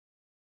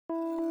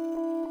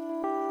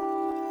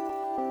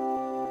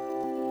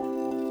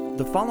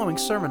The following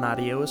sermon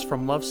audio is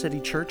from Love City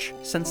Church,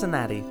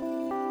 Cincinnati.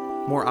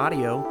 More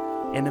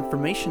audio and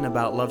information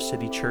about Love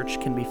City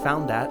Church can be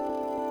found at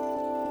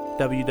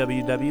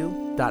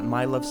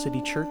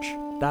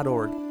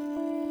www.mylovecitychurch.org.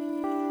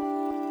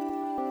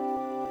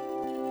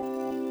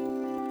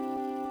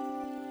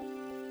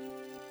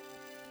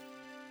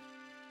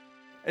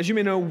 As you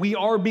may know, we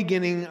are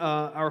beginning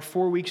our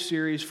 4-week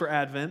series for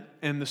Advent,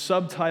 and the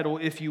subtitle,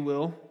 if you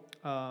will,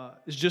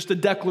 is just a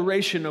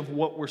declaration of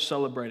what we're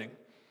celebrating,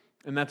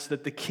 and that's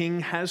that the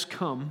King has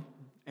come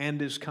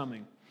and is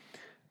coming.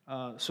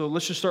 So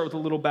let's just start with a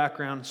little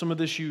background. Some of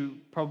this you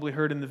probably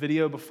heard in the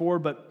video before,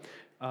 but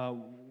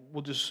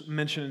we'll just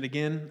mention it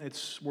again.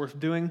 It's worth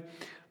doing.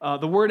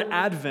 The word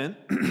Advent,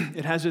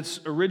 it has its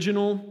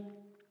original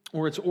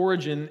or its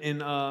origin in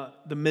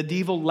the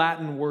medieval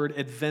Latin word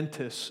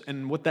adventus,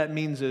 and what that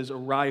means is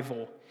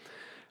arrival.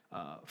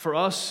 For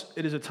us,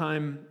 it is a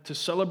time to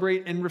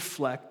celebrate and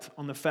reflect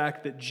on the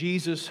fact that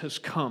Jesus has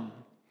come,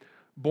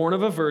 born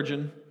of a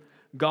virgin,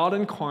 God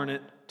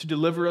incarnate, to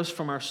deliver us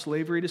from our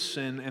slavery to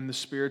sin and the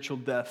spiritual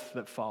death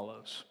that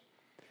follows.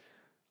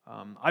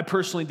 I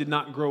personally did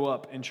not grow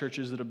up in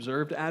churches that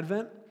observed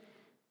Advent.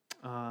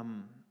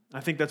 I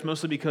think that's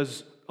mostly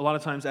because a lot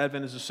of times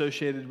Advent is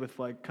associated with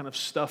like kind of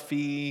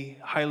stuffy,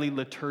 highly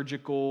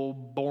liturgical,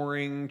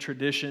 boring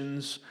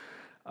traditions.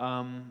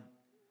 And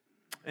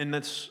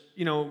that's,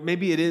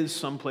 maybe it is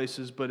some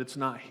places, but it's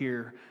not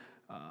here.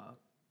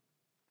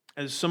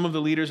 As some of the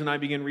leaders and I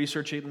began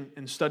researching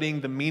and studying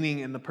the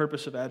meaning and the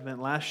purpose of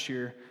Advent last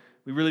year,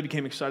 we really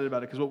became excited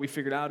about it because what we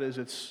figured out is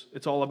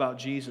it's all about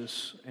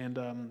Jesus. And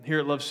here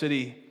at Love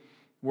City,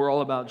 we're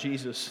all about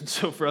Jesus. And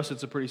so for us,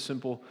 it's a pretty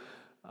simple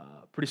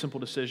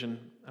decision.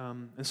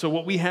 And so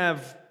what we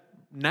have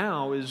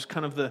now is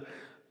kind of the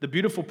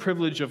beautiful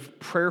privilege of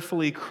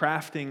prayerfully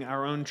crafting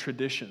our own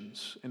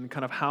traditions and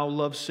kind of how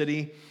Love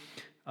City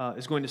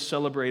is going to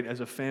celebrate as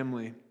a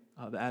family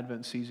the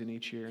Advent season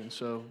each year. And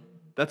so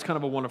that's kind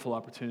of a wonderful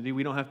opportunity.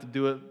 We don't have to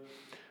do it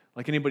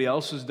like anybody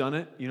else has done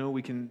it.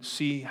 We can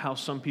see how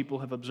some people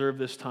have observed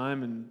this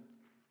time and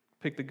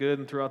pick the good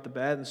and throw out the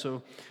bad. And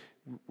so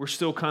we're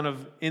still kind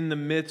of in the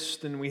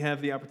midst, and we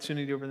have the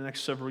opportunity over the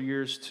next several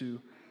years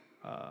to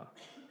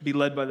be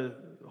led by the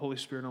Holy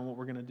Spirit on what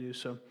we're going to do.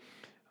 So,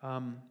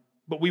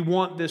 but we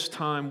want this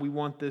time, we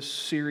want this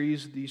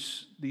series,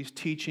 these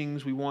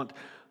teachings, we want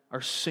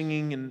our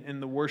singing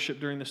and the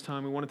worship during this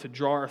time. We want it to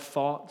draw our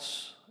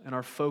thoughts and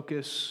our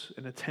focus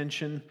and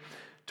attention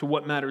to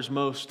what matters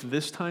most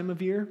this time of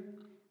year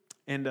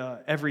and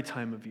every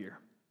time of year.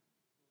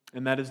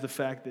 And that is the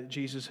fact that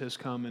Jesus has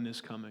come and is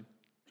coming.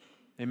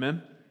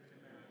 Amen?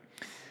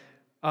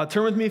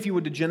 Turn with me, if you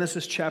would, to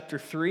Genesis chapter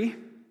 3.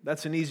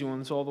 That's an easy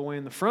one. It's all the way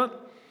in the front.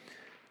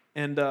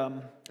 And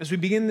as we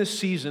begin this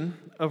season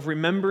of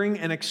remembering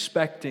and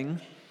expecting,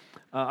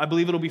 I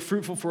believe it'll be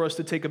fruitful for us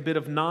to take a bit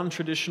of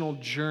non-traditional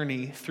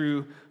journey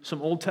through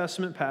some Old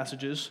Testament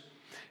passages,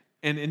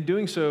 and in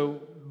doing so,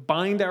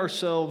 bind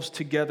ourselves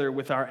together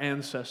with our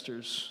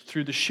ancestors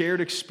through the shared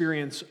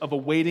experience of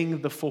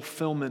awaiting the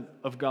fulfillment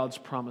of God's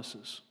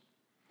promises.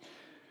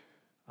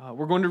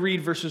 We're going to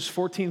read verses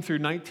 14 through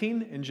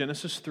 19 in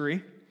Genesis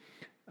 3.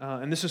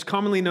 And this is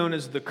commonly known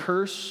as the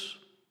curse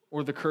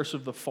or the curse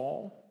of the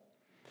fall.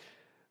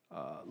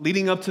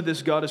 Leading up to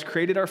this, God has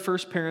created our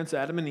first parents,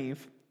 Adam and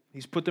Eve.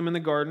 He's put them in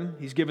the garden.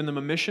 He's given them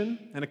a mission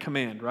and a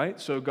command,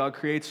 right? So God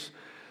creates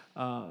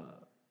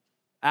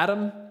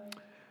Adam,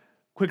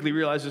 quickly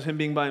realizes him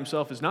being by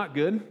himself is not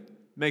good,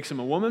 makes him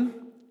a woman,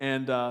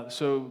 and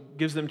so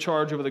gives them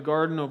charge over the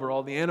garden, over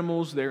all the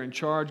animals. They're in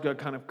charge. God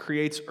kind of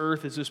creates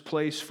earth as this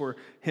place for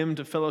him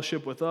to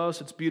fellowship with us.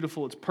 It's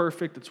beautiful. It's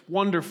perfect. It's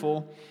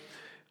wonderful.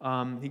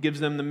 He gives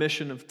them the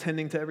mission of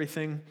tending to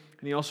everything,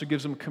 and he also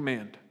gives them a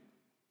command.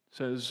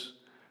 Says,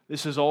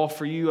 this is all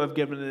for you. I've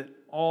given it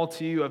all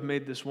to you. I've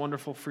made this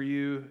wonderful for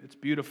you. It's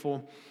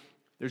beautiful.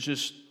 There's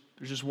just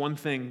one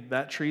thing.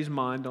 That tree's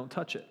mine. Don't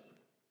touch it.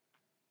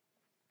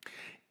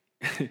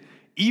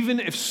 Even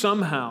if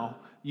somehow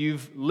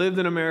you've lived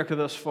in America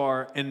thus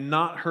far and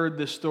not heard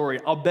this story,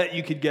 I'll bet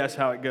you could guess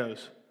how it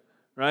goes,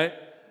 right?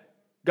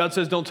 God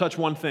says, don't touch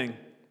one thing.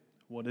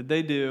 What did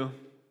they do?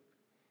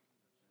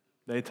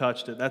 They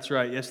touched it. That's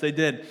right. Yes, they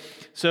did.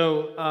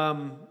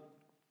 So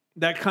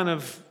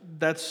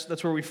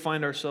that's where we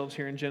find ourselves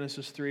here in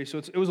Genesis 3. So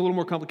it was a little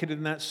more complicated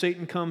than that.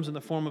 Satan comes in the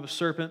form of a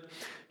serpent.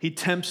 He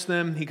tempts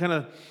them.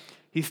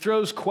 He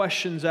throws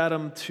questions at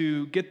them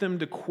to get them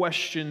to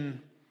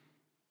question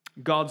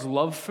God's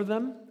love for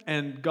them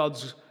and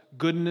God's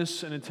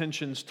goodness and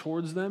intentions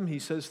towards them. He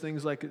says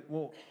things like,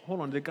 well, hold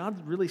on, did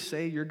God really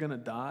say you're going to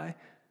die?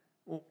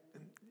 Well,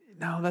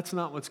 no, that's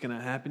not what's going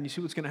to happen. You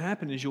see, what's going to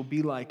happen is you'll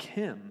be like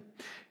him.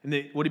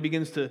 And what he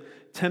begins to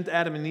tempt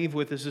Adam and Eve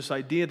with is this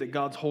idea that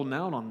God's holding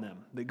out on them,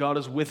 that God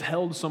has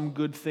withheld some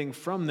good thing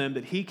from them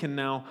that he can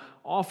now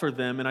offer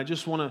them. And I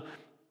just want to,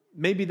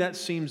 maybe that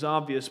seems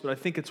obvious, but I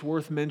think it's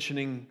worth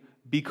mentioning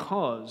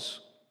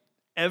because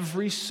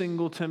every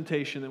single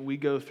temptation that we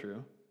go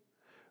through,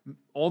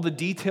 all the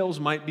details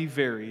might be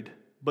varied,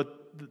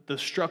 but the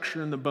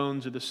structure and the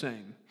bones are the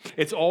same.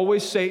 It's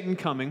always Satan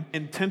coming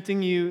and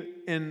tempting you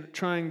and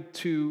trying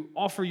to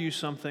offer you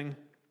something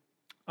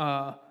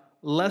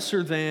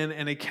lesser than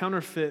and a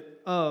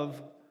counterfeit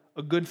of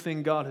a good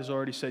thing God has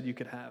already said you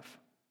could have.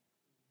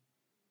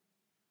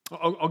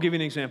 I'll give you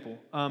an example.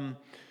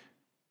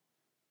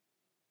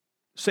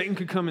 Satan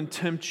could come and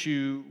tempt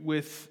you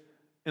with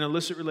an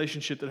illicit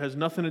relationship that has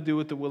nothing to do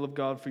with the will of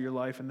God for your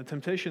life, and the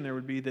temptation there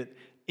would be that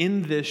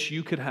in this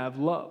you could have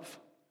love.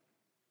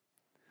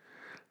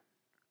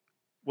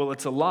 Well,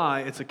 it's a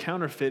lie, it's a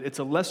counterfeit, it's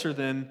a lesser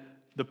than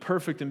the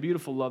perfect and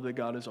beautiful love that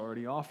God has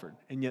already offered.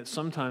 And yet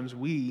sometimes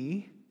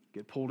we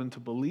get pulled into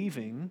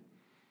believing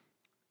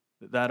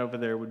that that over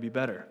there would be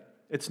better.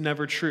 It's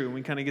never true.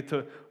 We kind of get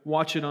to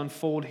watch it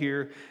unfold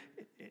here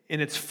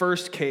in its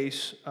first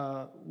case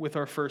with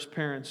our first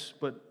parents,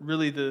 but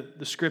really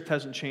the script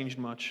hasn't changed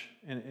much,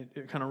 and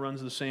it kind of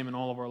runs the same in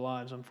all of our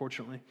lives,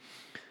 unfortunately.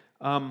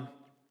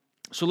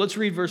 So let's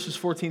read verses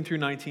 14 through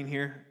 19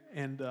 here,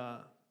 and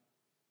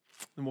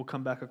then we'll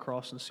come back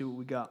across and see what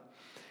we got.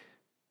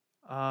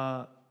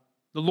 The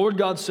Lord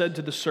God said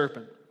to the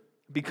serpent,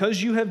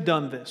 "Because you have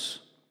done this,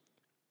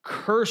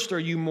 cursed are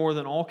you more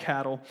than all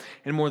cattle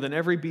and more than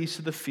every beast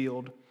of the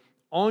field.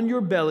 On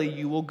your belly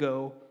you will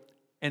go,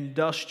 and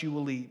dust you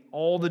will eat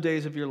all the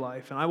days of your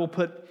life. And I will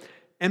put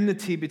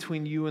enmity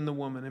between you and the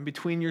woman, and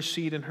between your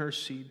seed and her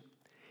seed.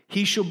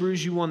 He shall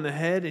bruise you on the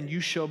head, and you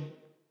shall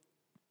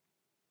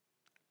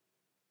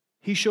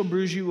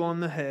bruise you on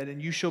the head,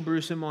 and you shall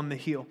bruise him on the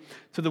heel.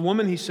 To the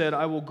woman he said,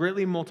 I will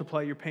greatly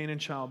multiply your pain in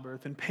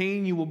childbirth. In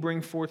pain you will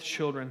bring forth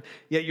children.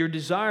 Yet your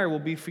desire will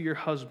be for your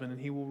husband, and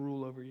he will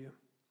rule over you."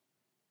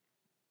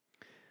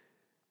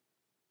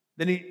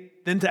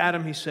 Then to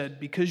Adam he said,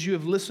 "Because you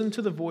have listened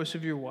to the voice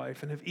of your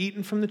wife, and have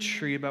eaten from the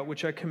tree about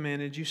which I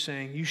commanded you,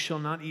 saying, you shall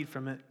not eat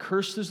from it.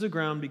 Cursed is the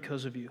ground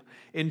because of you.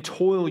 In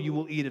toil you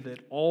will eat of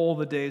it all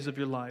the days of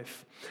your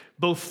life.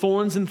 Both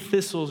thorns and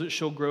thistles it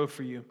shall grow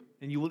for you,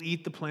 and you will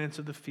eat the plants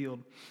of the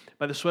field.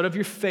 By the sweat of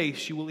your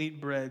face you will eat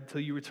bread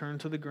till you return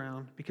to the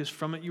ground, because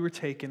from it you were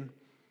taken,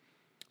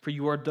 for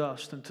you are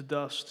dust, and to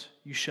dust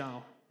you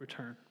shall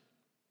return."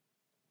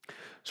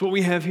 So what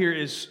we have here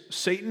is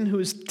Satan, who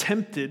has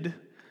tempted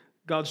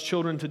God's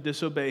children to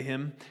disobey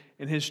him,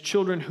 and his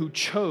children who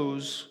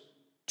chose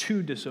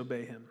to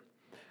disobey him.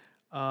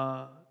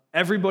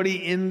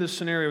 Everybody in the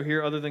scenario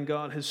here, other than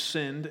God, has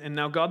sinned, and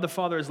now God the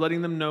Father is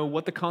letting them know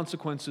what the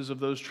consequences of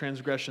those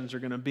transgressions are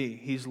going to be.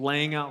 He's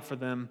laying out for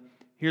them,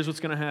 here's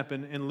what's going to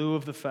happen in lieu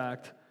of the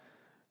fact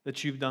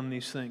that you've done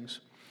these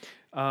things.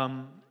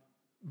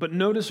 But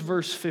notice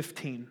verse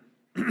 15.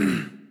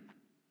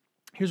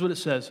 Here's what it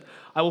says.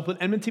 "I will put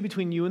enmity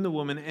between you and the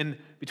woman, and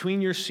between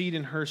your seed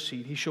and her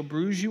seed. He shall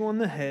bruise you on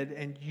the head,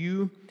 and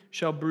you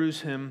shall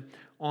bruise him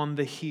on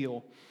the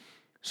heel."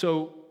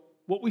 So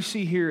what we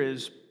see here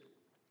is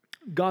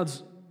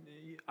God's,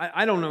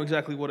 I don't know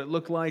exactly what it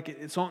looked like.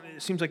 It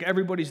seems like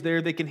everybody's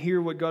there. They can hear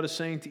what God is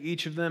saying to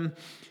each of them.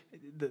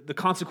 The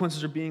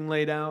consequences are being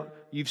laid out.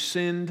 You've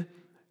sinned.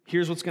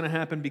 Here's what's going to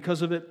happen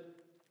because of it.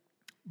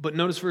 But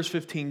notice verse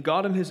 15.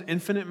 God in his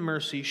infinite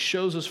mercy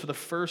shows us for the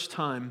first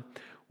time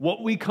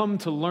what we come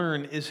to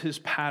learn is his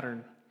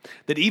pattern.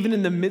 That even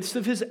in the midst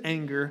of his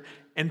anger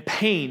and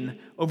pain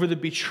over the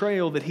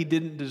betrayal that he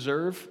didn't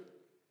deserve,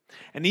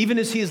 and even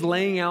as he is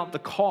laying out the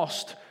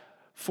cost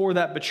for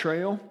that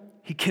betrayal,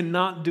 he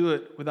cannot do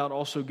it without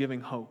also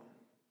giving hope.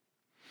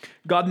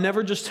 God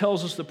never just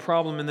tells us the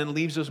problem and then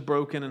leaves us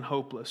broken and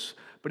hopeless,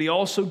 but he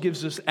also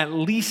gives us at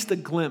least a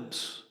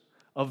glimpse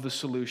of the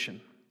solution.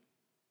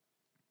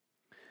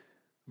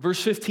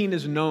 Verse 15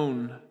 is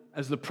known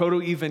as the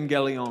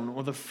proto-evangelion,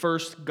 or the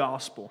first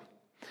gospel.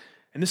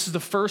 And this is the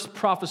first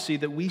prophecy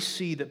that we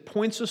see that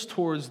points us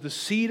towards the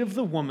seed of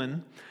the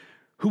woman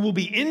who will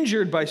be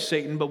injured by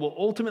Satan, but will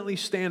ultimately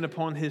stand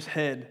upon his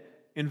head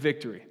in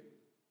victory.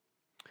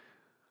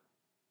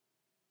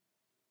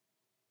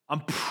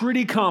 I'm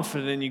pretty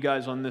confident in you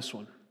guys on this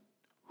one.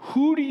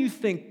 Who do you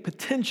think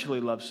potentially,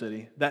 Love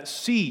City, that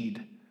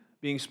seed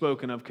being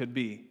spoken of could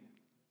be?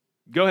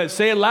 Go ahead,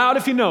 say it loud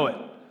if you know it.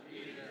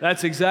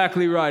 That's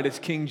exactly right. It's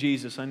King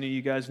Jesus. I knew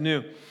you guys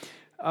knew.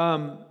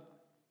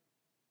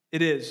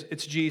 It is.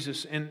 It's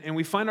Jesus. And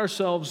we find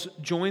ourselves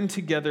joined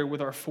together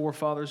with our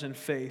forefathers in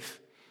faith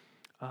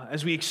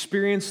as we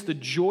experience the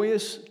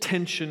joyous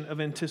tension of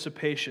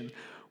anticipation,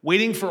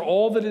 waiting for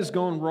all that has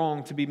gone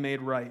wrong to be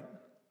made right,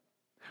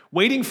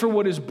 waiting for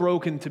what is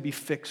broken to be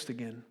fixed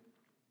again,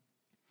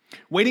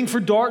 waiting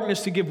for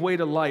darkness to give way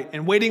to light,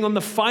 and waiting on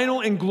the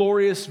final and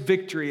glorious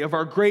victory of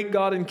our great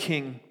God and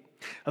King.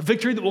 A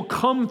victory that will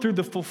come through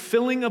the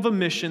fulfilling of a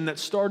mission that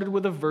started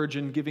with a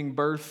virgin giving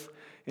birth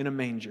in a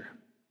manger.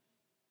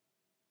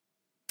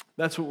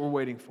 That's what we're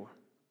waiting for.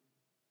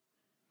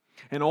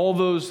 And all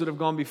those that have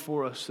gone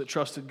before us that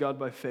trusted God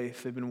by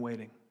faith, they've been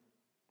waiting.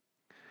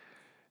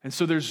 And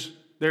so there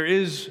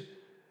is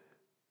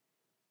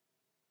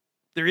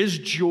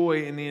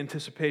joy in the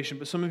anticipation,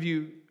 but some of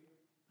you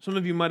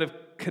might have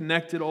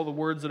connected all the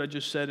words that I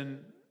just said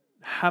and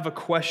have a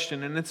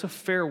question, and it's a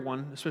fair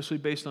one, especially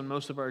based on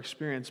most of our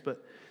experience,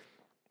 but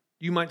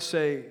You might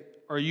say,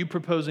 are you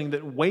proposing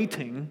that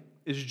waiting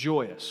is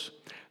joyous?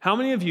 How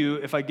many of you,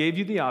 if I gave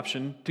you the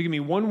option to give me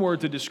one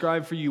word to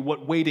describe for you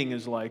what waiting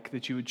is like,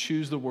 that you would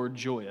choose the word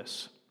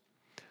joyous?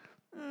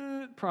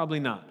 Probably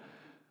not.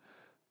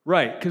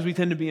 Right, because we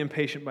tend to be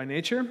impatient by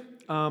nature.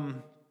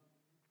 But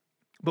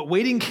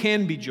waiting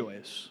can be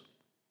joyous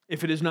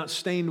if it is not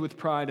stained with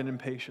pride and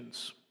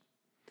impatience.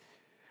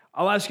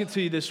 I'll ask it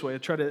to you this way. I'll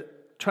try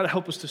to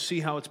help us to see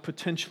how it's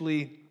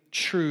potentially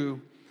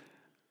true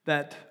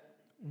that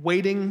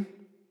waiting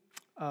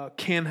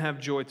can have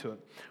joy to it.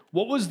 I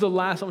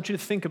want you to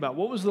think about,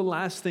 what was the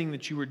last thing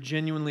that you were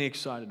genuinely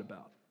excited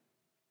about?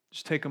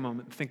 Just take a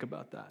moment and think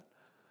about that.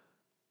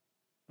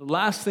 The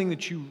last thing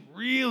that you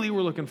really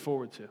were looking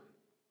forward to.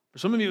 For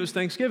some of you, it was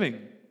Thanksgiving,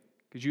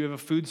 because you have a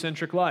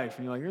food-centric life,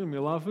 and you're like, there's going to be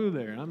a lot of food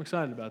there, and I'm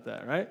excited about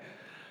that, right?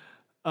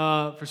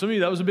 For some of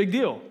you, that was a big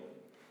deal,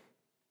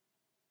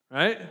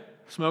 right?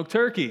 Smoked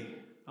turkey.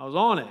 I was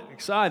on it,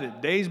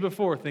 excited, days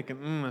before,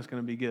 thinking, that's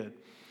going to be good.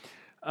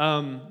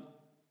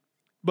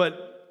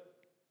 But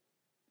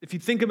if you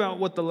think about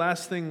what the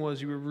last thing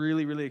was you were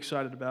really, really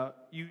excited about,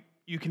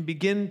 you can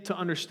begin to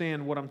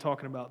understand what I'm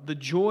talking about. The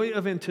joy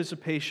of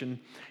anticipation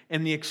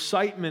and the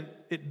excitement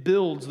it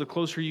builds the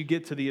closer you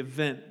get to the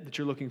event that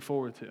you're looking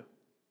forward to.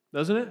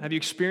 Doesn't it? Have you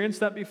experienced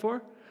that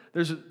before?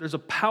 There's a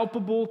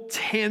palpable,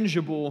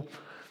 tangible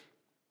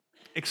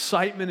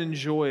excitement and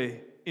joy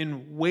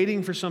in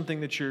waiting for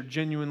something that you're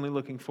genuinely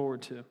looking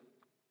forward to.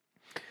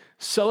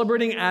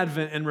 Celebrating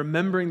Advent and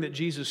remembering that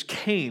Jesus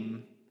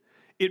came,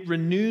 it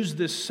renews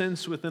this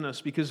sense within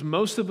us, because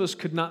most of us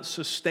could not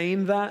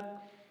sustain that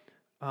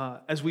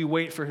as we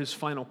wait for his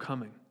final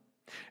coming.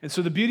 And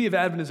so the beauty of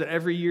Advent is that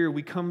every year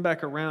we come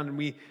back around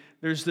and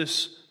there's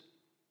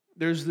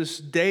this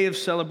day of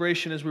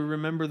celebration as we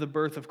remember the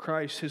birth of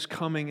Christ, his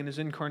coming and his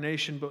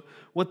incarnation. But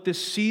what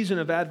this season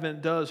of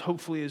Advent does,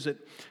 hopefully, is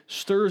it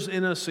stirs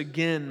in us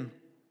again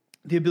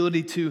the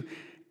ability to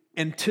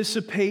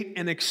anticipate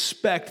and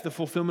expect the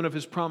fulfillment of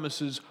his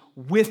promises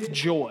with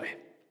joy.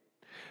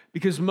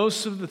 Because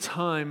most of the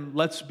time,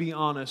 let's be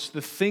honest,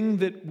 the thing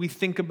that we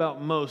think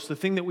about most, the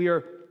thing that we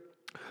are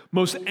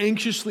most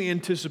anxiously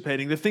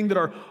anticipating, the thing that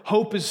our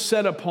hope is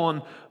set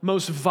upon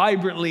most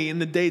vibrantly in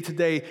the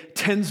day-to-day,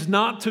 tends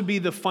not to be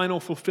the final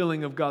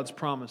fulfilling of God's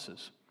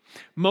promises.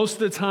 Most of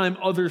the time,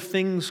 other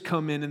things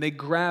come in and they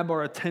grab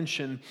our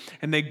attention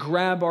and they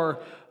grab our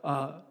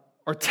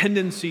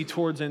tendency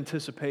towards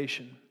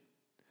anticipation.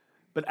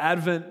 But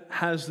Advent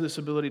has this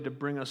ability to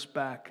bring us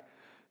back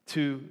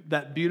to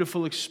that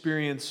beautiful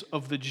experience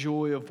of the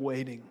joy of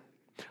waiting,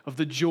 of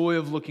the joy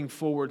of looking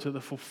forward to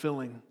the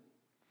fulfilling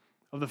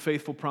of the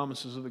faithful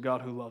promises of the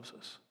God who loves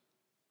us.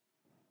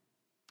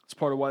 It's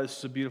part of why this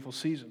is a beautiful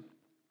season.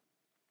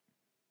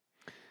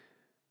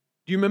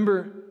 Do you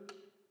remember,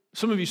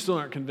 some of you still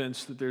aren't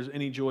convinced that there's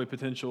any joy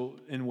potential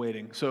in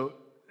waiting. So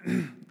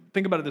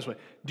think about it this way.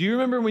 Do you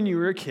remember when you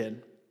were a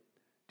kid?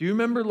 Do you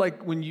remember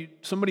like when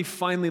somebody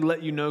finally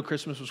let you know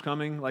Christmas was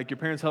coming? Like your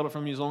parents held it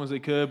from you as long as they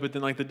could, but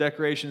then like the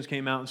decorations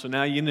came out and so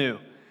now you knew,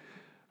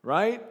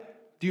 right?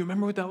 Do you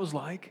remember what that was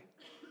like? Do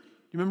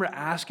you remember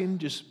asking,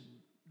 just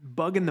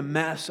bugging the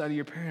mess out of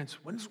your parents,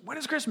 when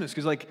is Christmas?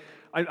 Because like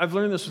I've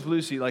learned this with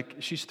Lucy, like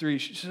she's 3,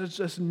 she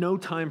has no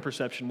time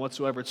perception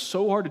whatsoever. It's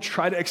so hard to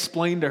try to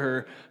explain to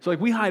her. So like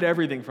we hide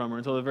everything from her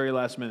until the very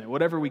last minute,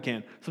 whatever we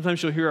can. Sometimes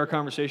she'll hear our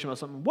conversation about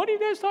something. What are you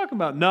guys talking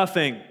about?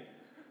 Nothing.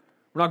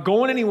 We're not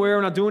going anywhere.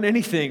 We're not doing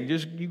anything.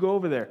 Just you go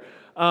over there.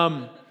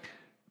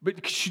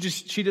 But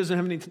she doesn't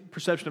have any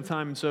perception of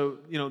time. And so,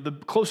 the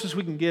closest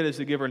we can get is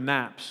to give her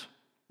naps.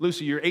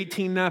 Lucy, you're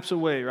 18 naps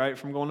away, right,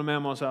 from going to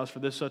Mama's house for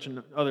this, such,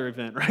 and other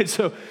event, right?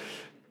 So,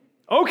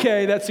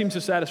 okay, that seems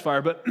to satisfy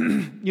her. But,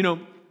 when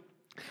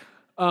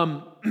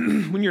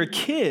you're a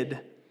kid,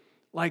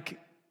 like,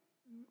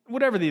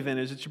 whatever the event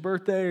is, it's your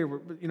birthday or,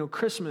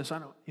 Christmas,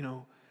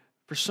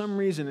 for some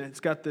reason it's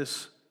got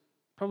this,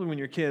 probably when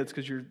you're a kid, it's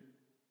because you're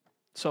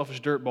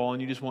selfish dirtball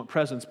and you just want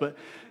presents. But,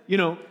 it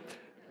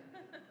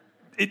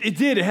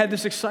had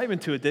this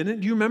excitement to it, didn't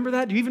it? Do you remember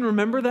that? Do you even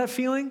remember that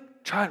feeling?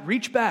 Try it,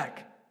 reach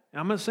back. And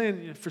I'm not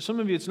saying, for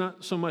some of you, it's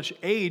not so much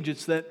age,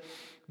 it's that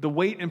the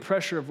weight and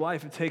pressure of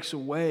life, it takes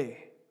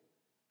away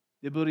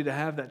the ability to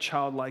have that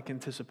childlike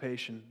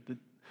anticipation,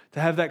 to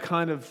have that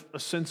kind of a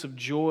sense of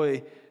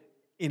joy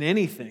in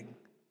anything,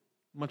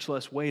 much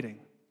less waiting.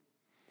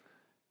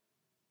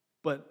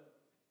 But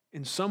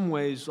in some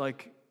ways,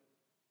 like,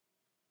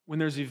 when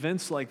there's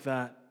events like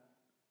that,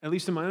 at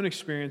least in my own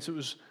experience,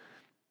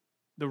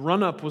 the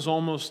run-up was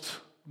almost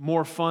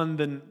more fun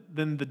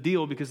than the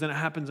deal, because then it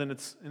happens and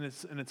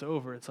it's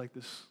over. It's like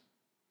this,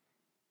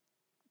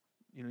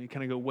 you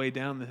kind of go way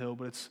down the hill,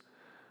 but it's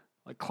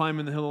like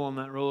climbing the hill on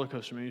that roller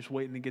coaster, man. You're just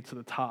waiting to get to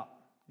the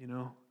top,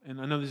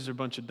 And I know these are a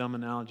bunch of dumb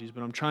analogies,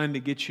 but I'm trying to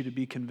get you to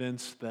be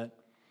convinced that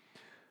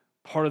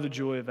part of the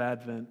joy of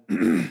Advent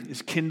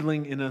is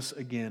kindling in us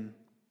again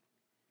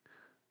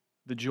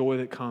the joy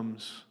that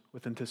comes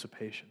with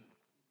anticipation.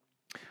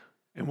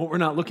 And what we're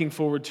not looking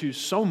forward to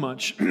so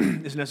much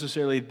is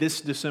necessarily this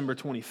December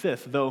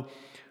 25th, though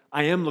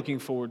I am looking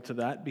forward to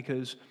that,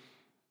 because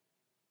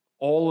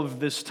all of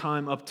this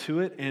time up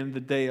to it and the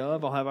day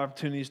of, I'll have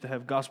opportunities to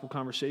have gospel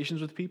conversations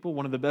with people.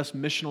 One of the best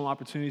missional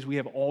opportunities we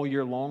have all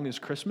year long is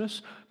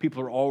Christmas.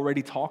 People are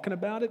already talking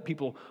about it.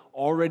 People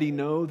already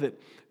know that,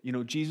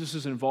 Jesus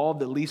is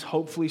involved, at least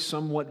hopefully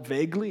somewhat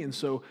vaguely. And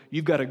so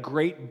you've got a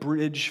great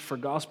bridge for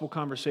gospel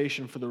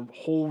conversation for the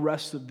whole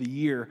rest of the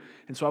year.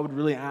 And so I would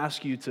really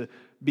ask you to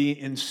be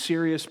in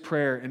serious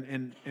prayer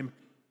and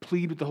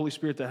plead with the Holy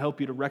Spirit to help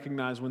you to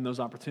recognize when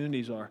those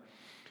opportunities are.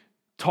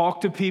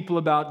 Talk to people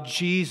about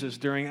Jesus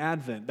during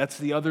Advent. That's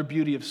the other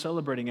beauty of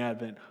celebrating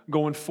Advent,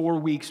 going 4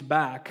 weeks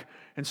back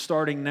and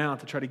starting now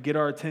to try to get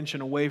our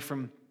attention away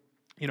from,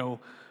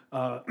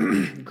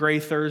 Gray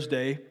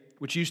Thursday,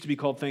 which used to be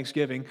called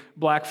Thanksgiving,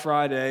 Black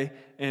Friday,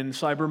 and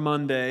Cyber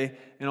Monday,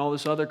 and all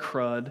this other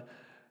crud,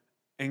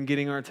 and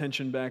getting our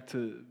attention back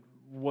to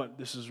what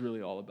this is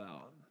really all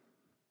about,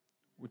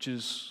 which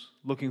is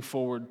looking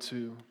forward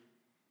to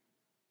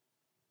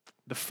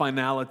the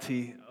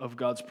finality of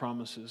God's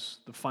promises,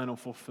 the final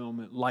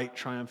fulfillment, light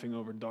triumphing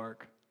over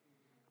dark,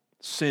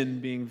 sin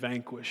being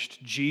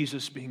vanquished,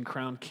 Jesus being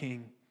crowned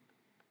king.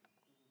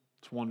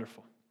 It's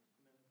wonderful.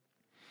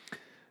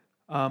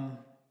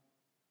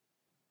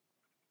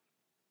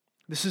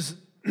 This is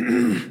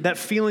that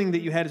feeling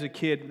that you had as a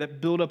kid, that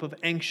buildup of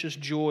anxious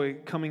joy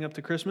coming up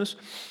to Christmas.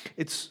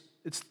 It's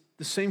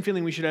the same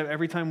feeling we should have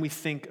every time we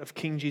think of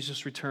King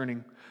Jesus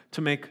returning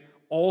to make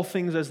all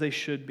things as they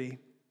should be,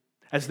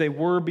 as they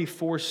were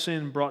before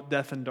sin brought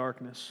death and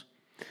darkness.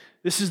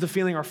 This is the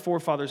feeling our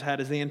forefathers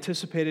had as they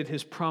anticipated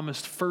his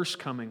promised first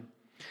coming.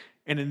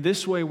 And in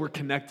this way, we're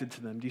connected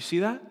to them. Do you see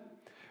that?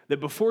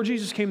 That before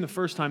Jesus came the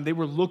first time, they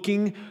were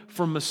looking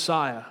for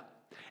Messiah.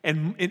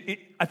 And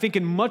I think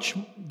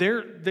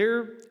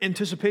their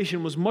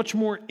anticipation was much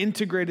more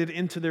integrated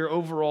into their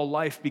overall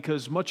life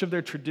because much of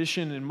their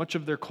tradition and much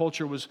of their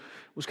culture was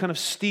kind of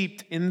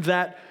steeped in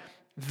that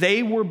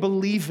they were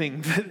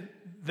believing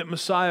that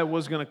Messiah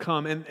was going to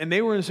come. And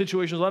they were in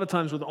situations a lot of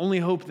times where the only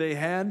hope they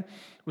had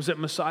was that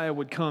Messiah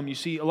would come. You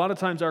see, a lot of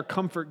times our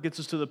comfort gets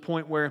us to the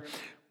point where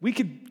we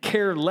could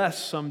care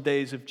less some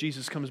days if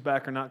Jesus comes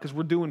back or not because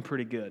we're doing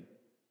pretty good.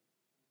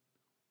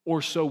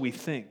 Or so we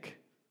think.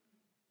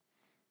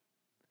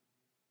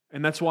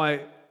 And that's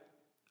why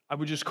I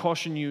would just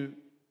caution you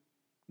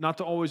not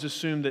to always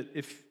assume that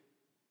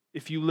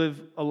if you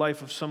live a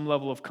life of some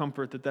level of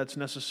comfort, that that's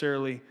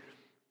necessarily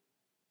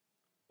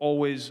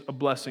always a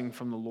blessing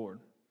from the Lord.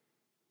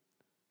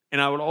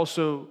 And I would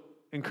also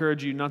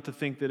encourage you not to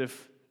think that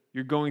if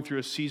you're going through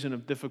a season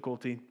of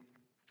difficulty,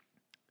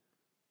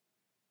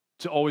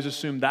 to always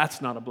assume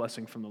that's not a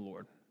blessing from the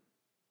Lord.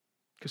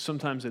 Because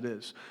sometimes it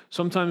is.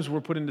 Sometimes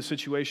we're put into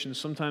situations,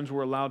 sometimes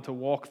we're allowed to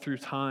walk through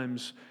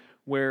times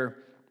where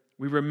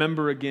we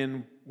remember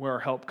again where our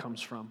help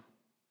comes from.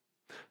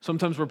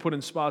 Sometimes we're put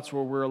in spots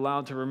where we're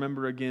allowed to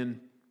remember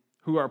again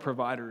who our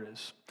provider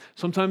is.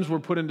 Sometimes we're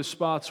put into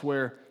spots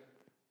where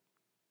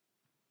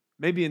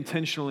maybe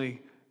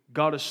intentionally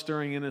God is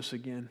stirring in us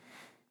again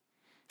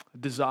a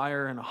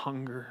desire and a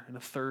hunger and a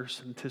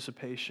thirst and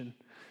anticipation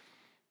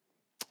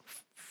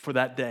for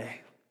that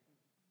day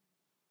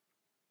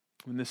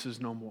when this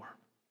is no more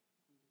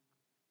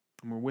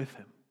and we're with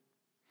him.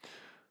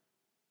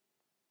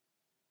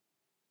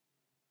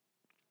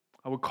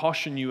 I would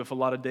caution you if a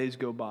lot of days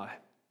go by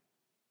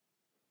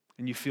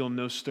and you feel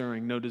no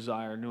stirring, no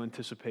desire, no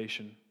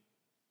anticipation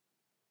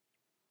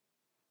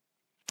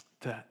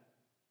to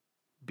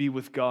be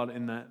with God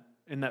in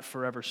that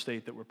forever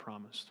state that we're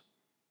promised.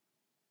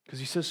 Because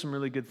he says some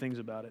really good things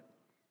about it.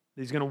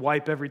 He's going to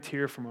wipe every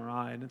tear from our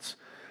eye, and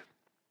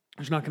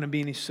there's not going to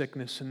be any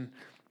sickness, and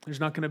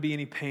there's not going to be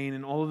any pain,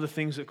 and all of the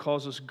things that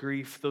cause us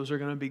grief, those are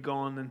going to be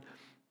gone. And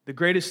the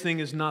greatest thing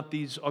is not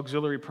these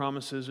auxiliary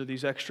promises or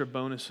these extra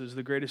bonuses.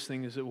 The greatest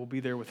thing is that we'll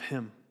be there with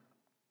him,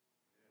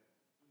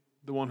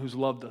 the one who's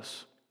loved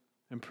us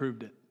and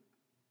proved it.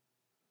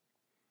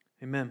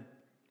 Amen.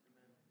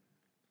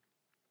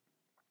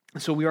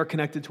 So we are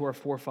connected to our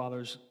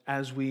forefathers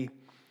as we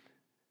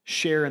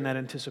share in that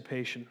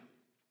anticipation.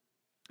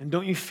 And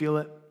don't you feel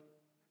it?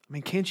 I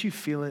mean, can't you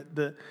feel it?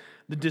 The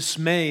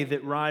dismay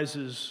that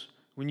rises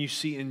when you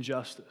see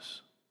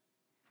injustice.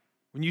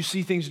 When you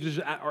see things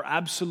that are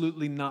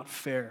absolutely not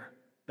fair.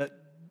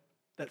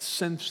 That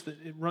sense that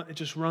it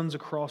just runs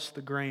across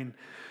the grain.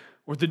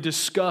 Or the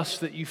disgust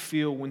that you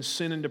feel when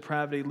sin and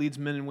depravity leads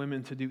men and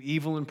women to do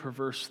evil and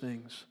perverse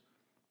things.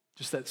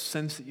 Just that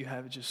sense that you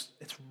have,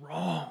 it's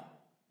wrong.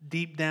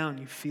 Deep down,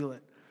 you feel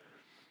it.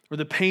 Or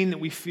the pain that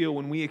we feel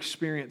when we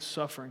experience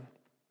suffering.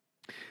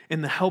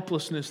 And the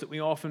helplessness that we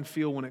often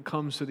feel when it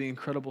comes to the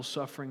incredible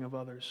suffering of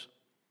others.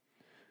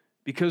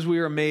 Because we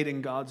are made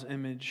in God's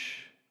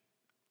image,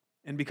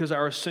 and because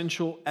our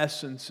essential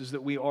essence is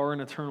that we are an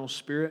eternal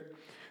spirit,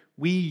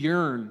 we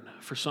yearn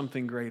for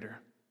something greater.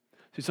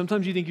 See,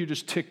 sometimes you think you're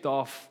just ticked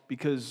off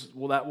because,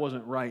 well, that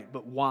wasn't right.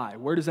 But why?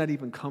 Where does that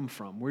even come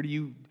from? Where do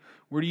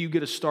you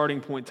get a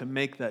starting point to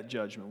make that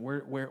judgment?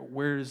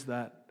 Where does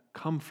that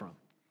come from?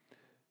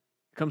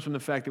 It comes from the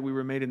fact that we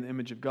were made in the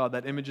image of God.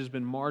 That image has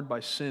been marred by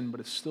sin, but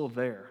it's still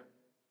there.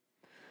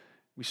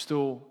 We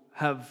still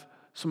have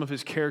some of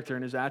his character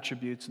and his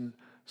attributes, and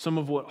some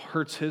of what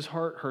hurts his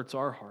heart hurts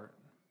our heart.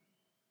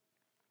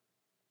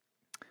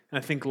 And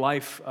I think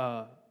life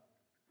kind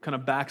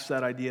of backs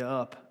that idea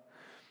up.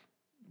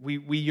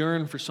 We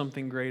yearn for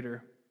something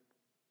greater,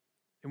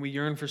 and we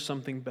yearn for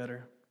something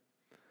better.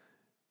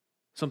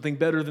 Something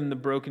better than the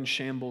broken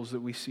shambles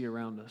that we see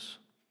around us.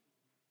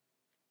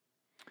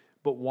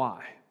 But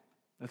why?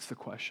 That's the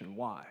question.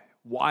 Why?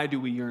 Why do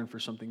we yearn for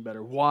something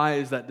better? Why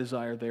is that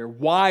desire there?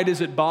 Why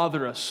does it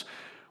bother us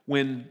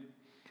when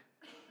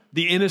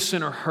the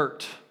innocent are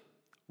hurt?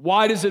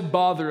 Why does it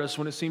bother us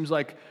when it seems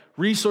like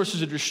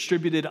resources are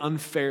distributed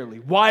unfairly?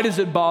 Why does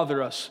it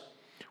bother us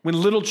when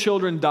little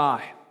children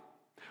die?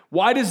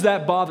 Why does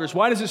that bother us?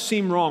 Why does it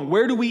seem wrong?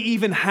 Where do we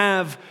even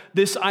have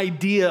this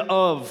idea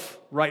of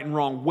right and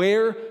wrong?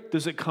 Where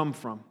does it come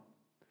from?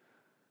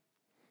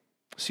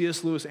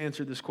 C.S. Lewis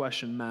answered this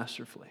question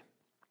masterfully.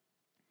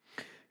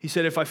 He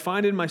said, if I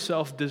find in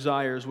myself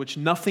desires which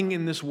nothing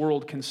in this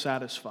world can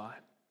satisfy,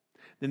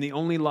 then the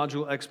only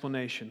logical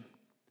explanation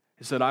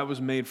is that I was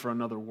made for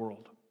another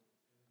world.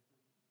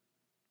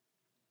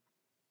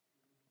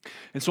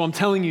 And so I'm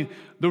telling you,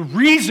 the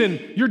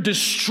reason you're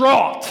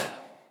distraught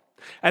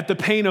at the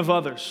pain of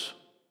others,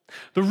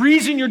 the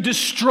reason you're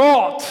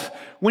distraught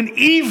when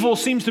evil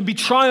seems to be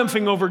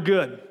triumphing over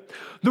good,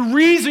 the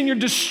reason you're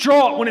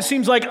distraught when it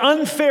seems like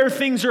unfair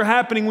things are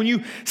happening, when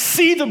you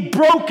see the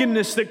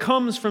brokenness that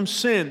comes from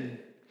sin,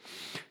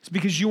 is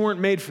because you weren't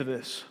made for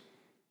this.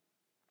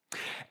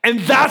 And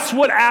that's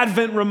what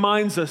Advent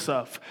reminds us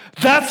of.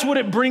 That's what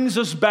it brings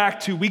us back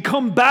to. We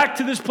come back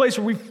to this place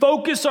where we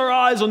focus our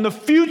eyes on the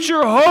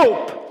future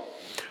hope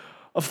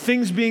of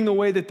things being the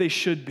way that they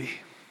should be.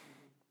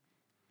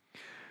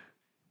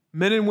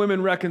 Men and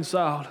women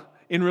reconciled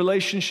in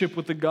relationship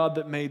with the God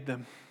that made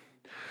them.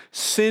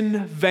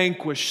 Sin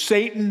vanquished,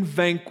 Satan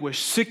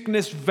vanquished,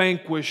 sickness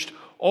vanquished,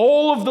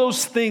 all of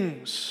those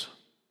things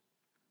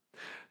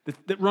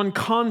that run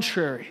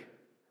contrary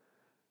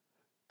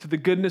to the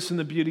goodness and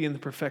the beauty and the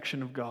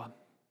perfection of God.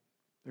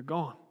 They're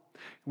gone.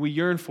 We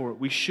yearn for it.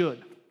 We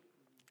should.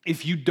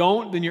 If you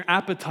don't, then your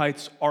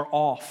appetites are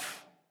off.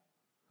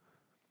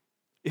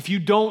 If you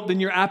don't, then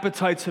your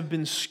appetites have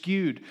been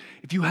skewed.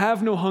 If you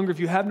have no hunger, if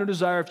you have no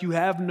desire, if you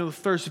have no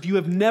thirst, if you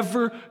have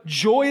never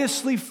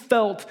joyously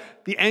felt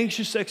the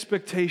anxious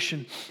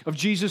expectation of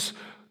Jesus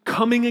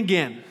coming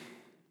again,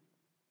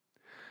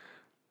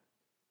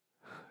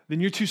 then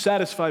you're too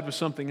satisfied with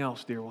something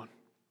else, dear one.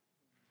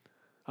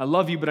 I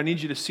love you, but I need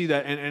you to see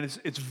that, and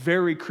it's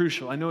very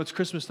crucial. I know it's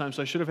Christmas time,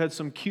 so I should have had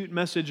some cute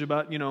message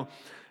about,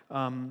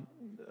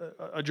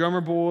 a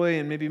drummer boy,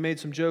 and maybe made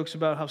some jokes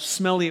about how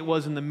smelly it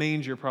was in the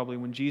manger probably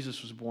when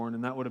Jesus was born,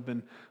 and that would have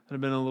been a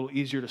little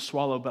easier to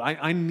swallow. But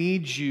I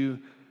need you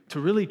to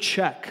really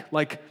check,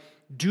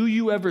 do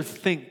you ever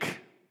think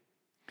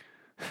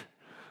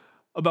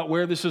about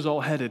where this is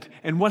all headed,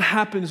 and what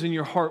happens in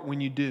your heart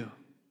when you do?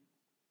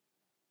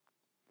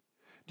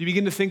 Do you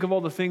begin to think of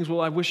all the things,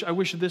 well, I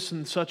wish this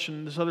and such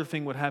and this other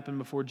thing would happen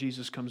before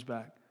Jesus comes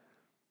back?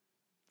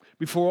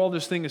 Before all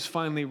this thing is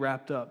finally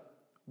wrapped up.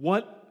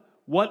 What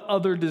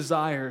other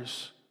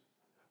desires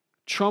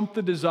trump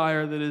the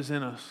desire that is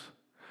in us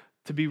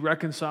to be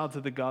reconciled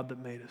to the God that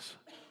made us?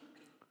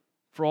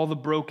 For all the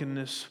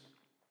brokenness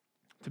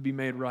to be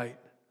made right.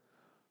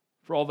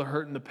 For all the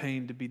hurt and the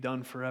pain to be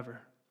done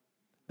forever.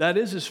 That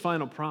is his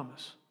final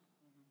promise.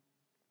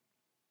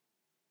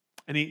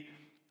 And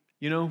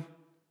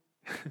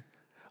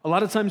a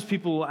lot of times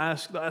people will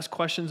ask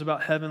questions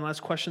about heaven,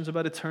 ask questions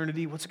about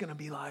eternity. What's it going to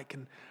be like?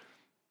 And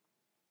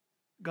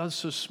God's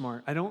so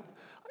smart.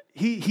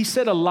 He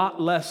said a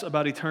lot less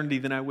about eternity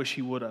than I wish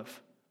he would have,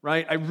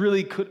 right?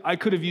 I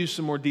could have used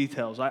some more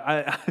details.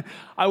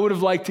 I would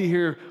have liked to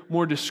hear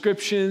more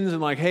descriptions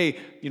and hey,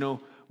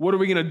 what are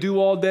we going to do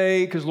all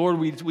day? Because Lord,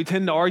 we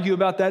tend to argue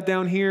about that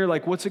down here.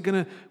 What's it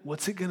gonna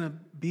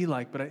be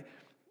like? But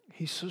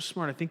he's so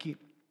smart. I think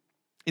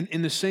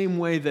in the same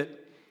way that,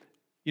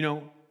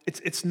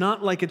 it's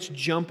not like it's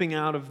jumping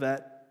out of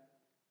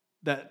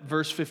that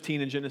verse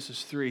 15 in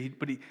Genesis 3,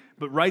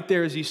 but right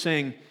there is he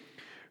saying,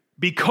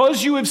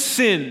 because you have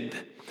sinned,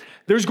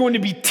 there's going to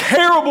be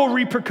terrible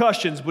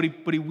repercussions, but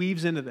he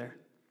weaves into there,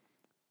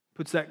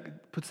 puts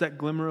that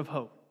glimmer of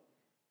hope.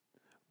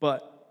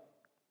 But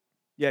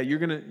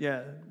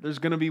there's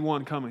gonna be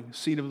one coming,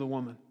 seed of the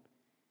woman.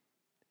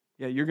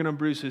 Yeah, you're gonna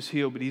bruise his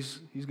heel, but he's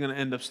gonna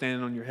end up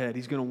standing on your head.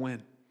 He's gonna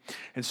win.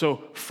 And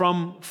so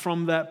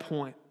from that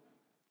point,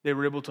 they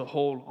were able to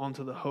hold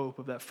onto the hope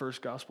of that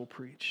first gospel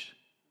preached.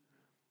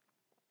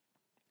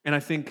 And I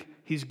think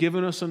he's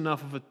given us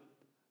enough of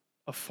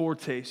a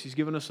foretaste, he's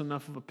given us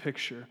enough of a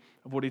picture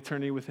of what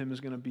eternity with him is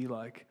going to be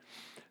like,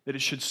 that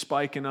it should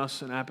spike in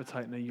us an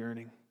appetite and a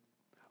yearning,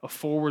 a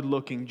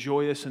forward-looking,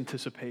 joyous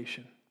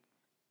anticipation.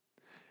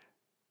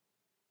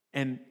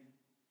 And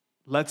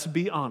let's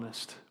be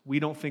honest, we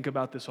don't think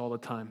about this all the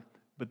time,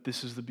 but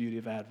this is the beauty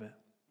of Advent.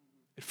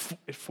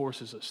 It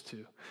forces us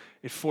to.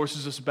 It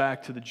forces us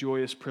back to the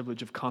joyous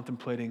privilege of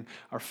contemplating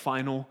our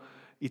final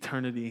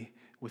eternity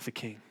with the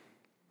King.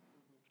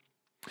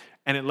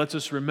 And it lets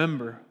us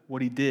remember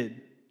what he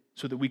did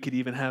so that we could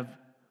even have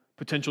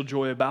potential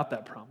joy about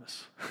that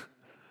promise.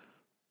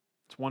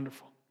 It's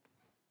wonderful.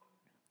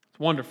 It's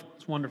wonderful.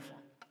 It's wonderful.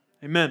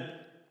 Amen.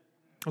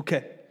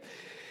 Okay.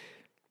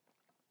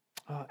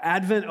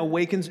 Advent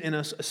awakens in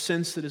us a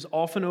sense that is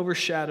often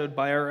overshadowed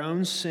by our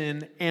own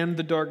sin and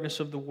the darkness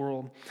of the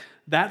world.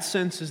 That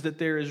sense is that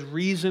there is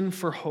reason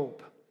for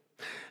hope,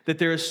 that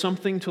there is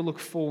something to look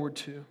forward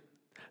to,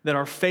 that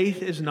our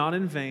faith is not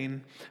in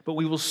vain, but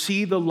we will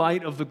see the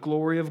light of the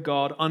glory of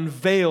God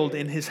unveiled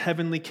in His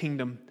heavenly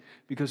kingdom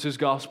because His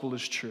gospel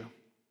is true.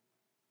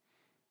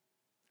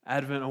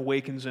 Advent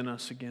awakens in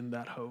us again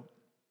that hope,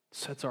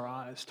 sets our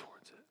eyes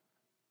towards it.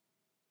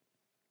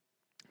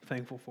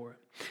 Thankful for it.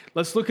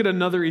 Let's look at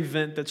another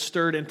event that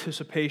stirred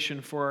anticipation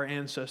for our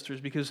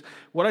ancestors, because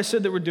what I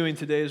said that we're doing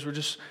today is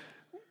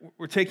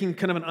we're taking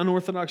kind of an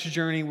unorthodox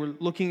journey. We're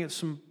looking at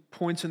some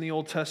points in the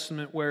Old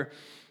Testament where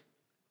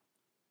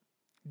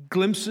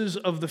glimpses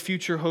of the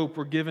future hope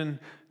were given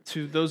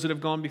to those that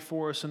have gone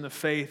before us in the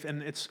faith,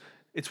 and it's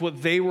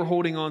what they were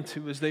holding on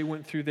to as they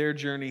went through their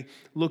journey,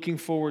 looking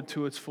forward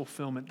to its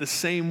fulfillment, the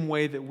same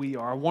way that we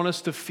are. I want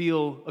us to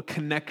feel a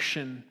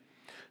connection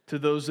to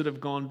those that have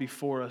gone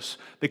before us.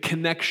 The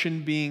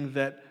connection being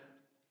that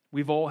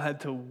we've all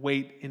had to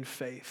wait in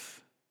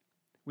faith.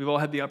 We've all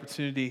had the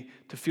opportunity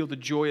to feel the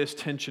joyous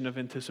tension of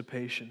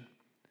anticipation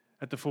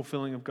at the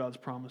fulfilling of God's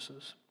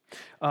promises.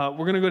 We're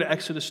going to go to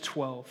Exodus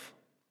 12.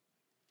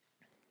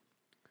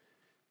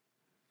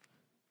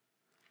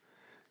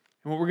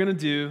 And what we're going to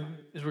do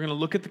is we're going to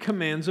look at the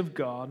commands of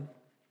God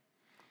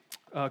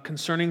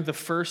concerning the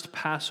first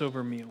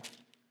Passover meal.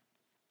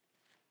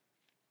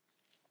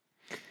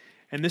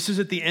 And this is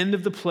at the end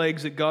of the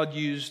plagues that God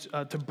used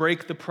to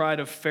break the pride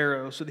of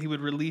Pharaoh so that he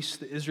would release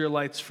the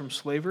Israelites from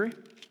slavery.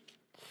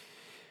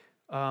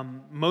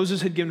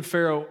 Moses had given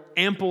Pharaoh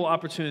ample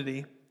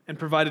opportunity and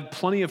provided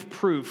plenty of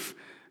proof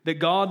that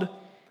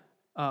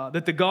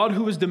the God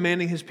who was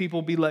demanding his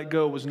people be let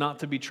go was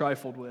not to be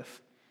trifled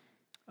with.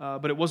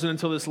 But it wasn't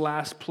until this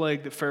last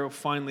plague that Pharaoh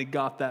finally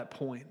got that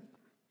point.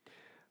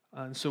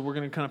 And so we're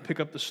going to kind of pick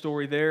up the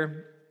story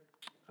there.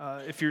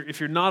 If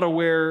you're not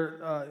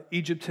aware,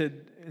 Egypt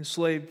had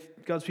enslaved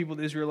God's people,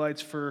 the Israelites,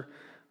 for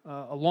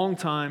a long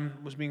time,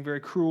 was being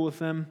very cruel with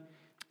them.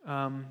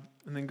 And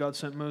then God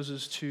sent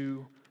Moses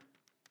to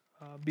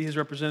be his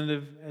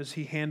representative as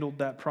he handled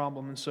that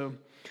problem. And so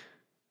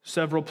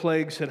several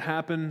plagues had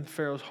happened.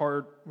 Pharaoh's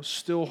heart was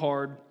still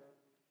hard.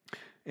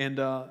 And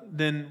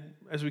then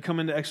as we come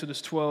into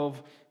Exodus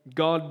 12,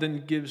 God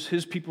then gives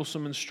his people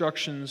some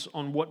instructions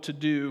on what to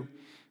do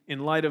in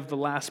light of the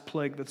last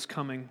plague that's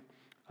coming,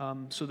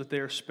 so that they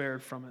are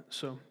spared from it.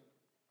 So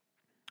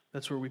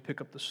that's where we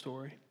pick up the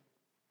story.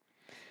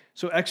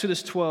 So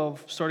Exodus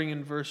 12, starting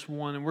in verse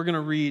 1, and we're going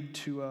to read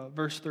to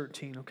verse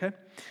 13, okay?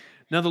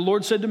 Now the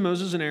Lord said to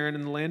Moses and Aaron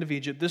in the land of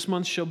Egypt, "This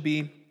month shall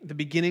be the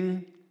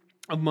beginning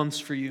of months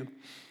for you.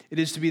 It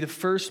is to be the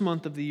first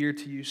month of the year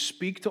to you.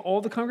 Speak to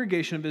all the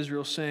congregation of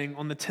Israel, saying,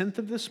 on the 10th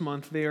of this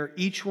month they are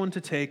each one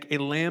to take a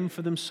lamb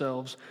for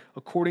themselves,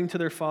 according to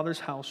their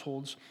fathers'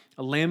 households,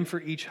 a lamb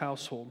for each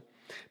household.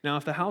 Now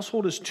if the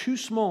household is too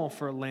small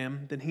for a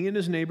lamb, then he and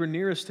his neighbor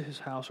nearest to his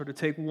house are to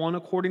take one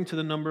according to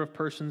the number of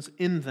persons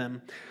in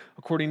them,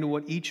 according to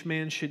what each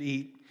man should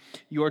eat.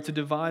 You are to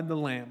divide the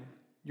lamb.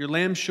 Your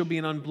lamb shall be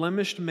an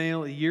unblemished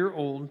male, a year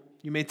old.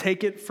 You may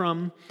take it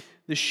from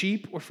the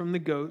sheep or from the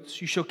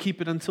goats. You shall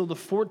keep it until the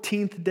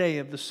 14th day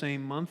of the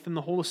same month, and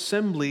the whole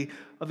assembly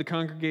of the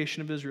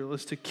congregation of Israel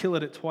is to kill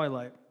it at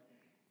twilight.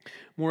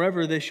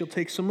 Moreover, they shall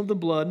take some of the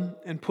blood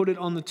and put it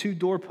on the 2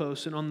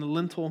 doorposts and on the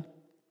lintel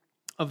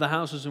of the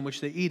houses in which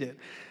they eat it.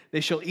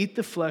 They shall eat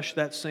the flesh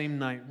that same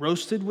night,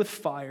 roasted with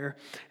fire,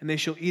 and they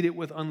shall eat it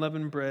with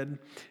unleavened bread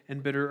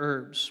and bitter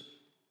herbs."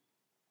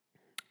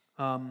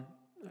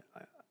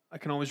 I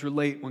can always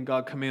relate when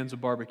God commands a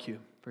barbecue.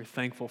 Very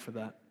thankful for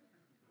that.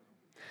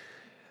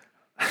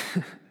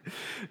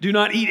 "Do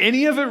not eat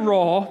any of it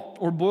raw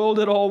or boiled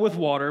at all with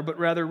water, but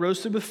rather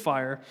roasted with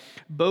fire,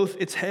 both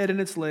its head and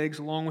its legs,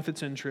 along with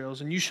its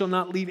entrails. And you shall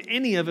not leave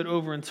any of it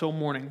over until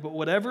morning, but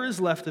whatever is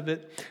left of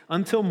it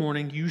until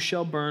morning you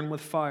shall burn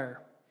with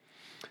fire.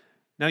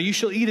 Now you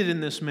shall eat it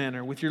in this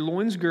manner, with your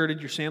loins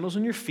girded, your sandals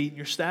on your feet, and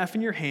your staff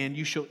in your hand.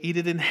 You shall eat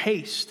it in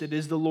haste. It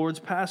is the Lord's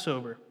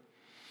Passover.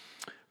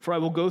 For I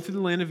will go through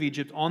the land of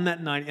Egypt on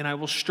that night, and I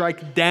will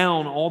strike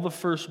down all the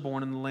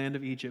firstborn in the land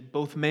of Egypt,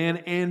 both man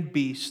and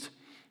beast.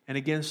 And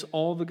against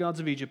all the gods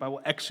of Egypt I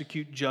will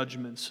execute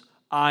judgments.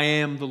 I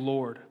am the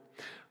Lord.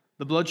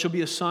 The blood shall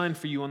be a sign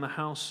for you on the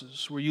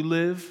houses where you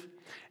live.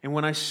 And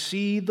when I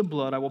see the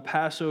blood, I will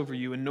pass over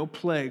you, and no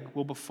plague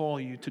will befall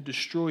you to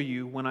destroy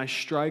you when I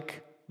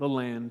strike the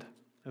land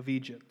of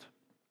Egypt."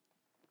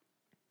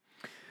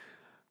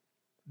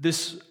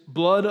 This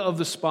blood of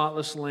the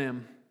spotless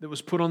lamb that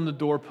was put on the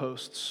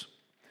doorposts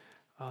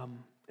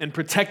and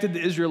protected the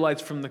Israelites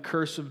from the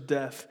curse of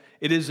death,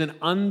 it is an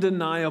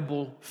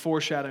undeniable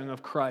foreshadowing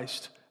of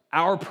Christ,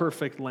 our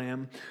perfect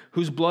lamb,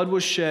 whose blood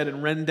was shed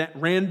and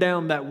ran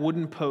down that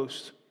wooden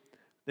post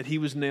that he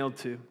was nailed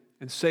to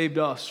and saved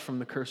us from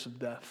the curse of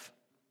death.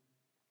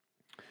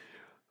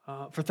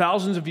 For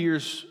thousands of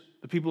years,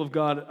 the people of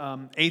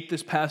God ate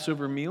this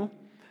Passover meal,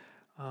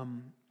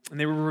 and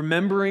they were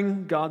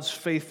remembering God's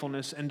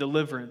faithfulness and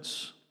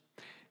deliverance.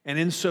 And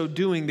in so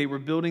doing, they were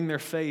building their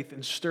faith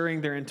and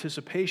stirring their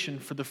anticipation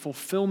for the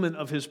fulfillment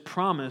of His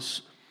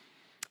promise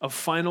of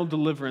final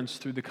deliverance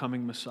through the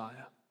coming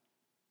Messiah.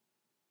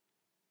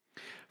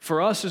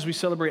 For us, as we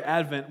celebrate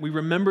Advent, we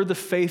remember the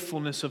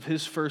faithfulness of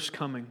His first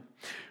coming,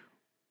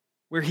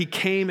 where He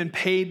came and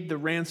paid the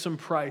ransom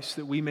price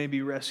that we may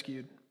be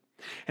rescued.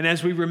 And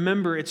as we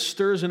remember, it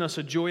stirs in us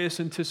a joyous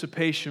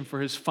anticipation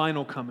for His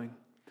final coming,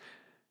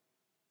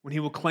 when He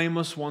will claim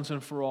us once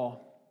and for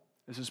all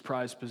as His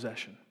prized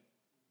possession.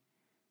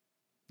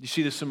 You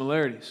see the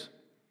similarities.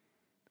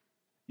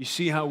 You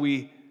see how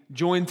we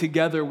join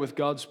together with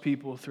God's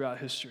people throughout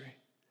history.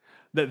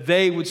 That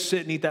they would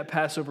sit and eat that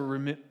Passover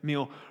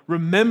meal,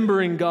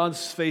 remembering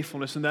God's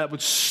faithfulness, and that would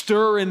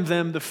stir in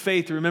them the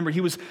faith to remember He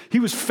was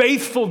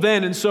faithful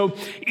then. And so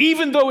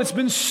even though it's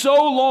been so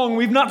long,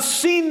 we've not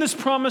seen this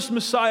promised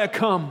Messiah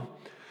come,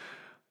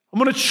 I'm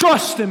going to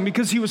trust Him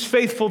because He was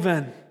faithful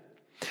then.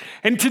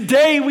 And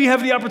today we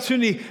have the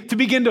opportunity to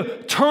begin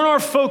to turn our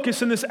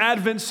focus in this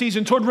Advent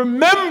season toward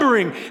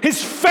remembering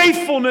His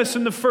faithfulness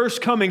in the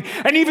first coming.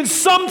 And even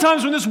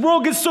sometimes when this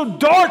world gets so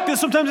dark that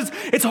sometimes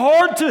it's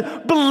hard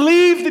to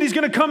believe that He's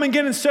going to come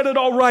again and set it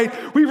all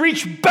right, we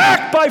reach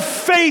back by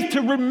faith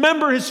to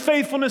remember His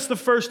faithfulness the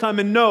first time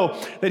and know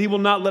that He will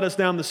not let us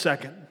down the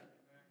second.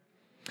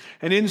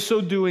 And in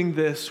so doing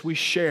this, we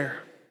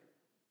share.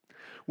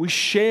 We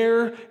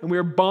share and we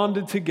are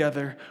bonded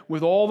together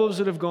with all those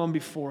that have gone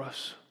before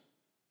us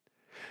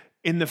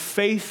in the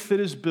faith that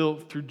is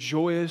built through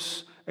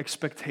joyous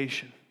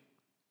expectation.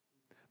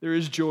 There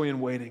is joy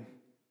in waiting.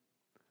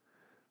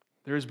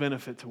 There is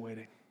benefit to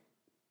waiting.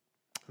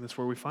 And that's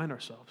where we find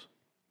ourselves.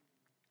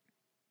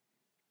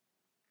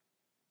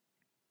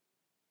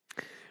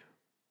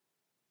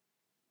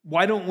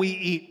 Why don't we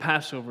eat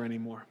Passover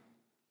anymore?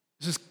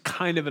 This is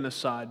kind of an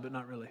aside, but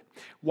not really.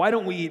 Why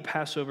don't we eat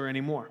Passover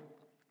anymore?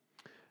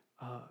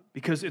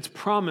 Because its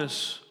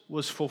promise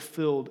was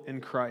fulfilled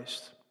in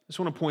Christ. I just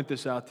want to point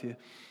this out to you.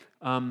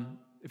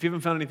 If you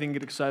haven't found anything to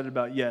get excited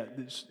about yet,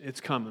 it's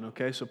coming,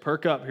 okay? So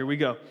perk up. Here we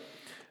go.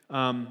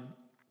 I'm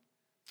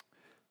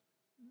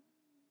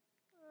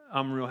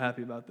real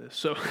happy about this.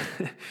 So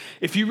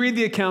if you read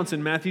the accounts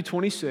in Matthew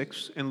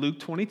 26 and Luke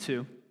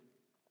 22,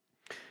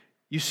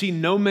 you see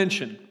no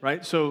mention,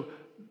 right? So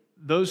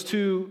those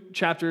two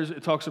chapters,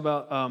 it talks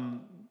about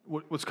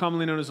what's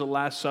commonly known as the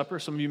Last Supper.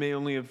 Some of you may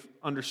only have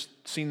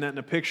seen that in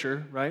a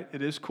picture, right?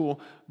 It is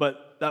cool,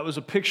 but that was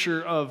a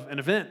picture of an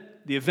event.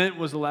 The event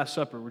was the Last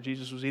Supper, where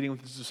Jesus was eating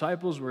with His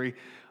disciples, where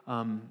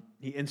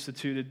he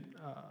instituted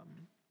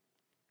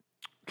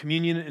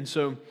communion. And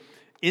so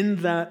in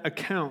that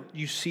account,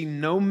 you see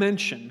no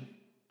mention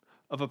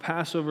of a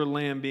Passover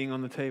lamb being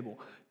on the table.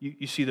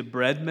 You see the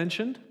bread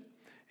mentioned,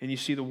 and you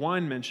see the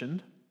wine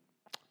mentioned,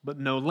 but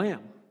no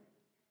lamb.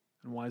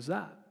 And why is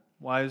that?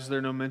 Why is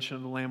there no mention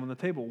of the lamb on the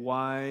table?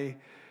 Why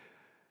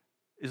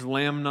is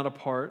lamb not a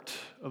part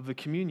of the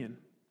communion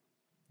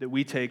that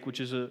we take, which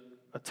is a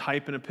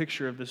type and a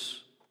picture of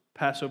this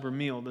Passover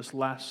meal, this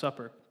Last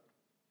Supper?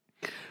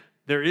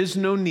 There is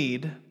no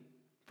need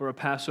for a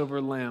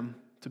Passover lamb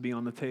to be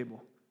on the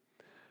table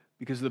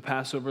because the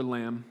Passover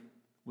lamb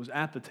was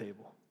at the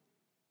table.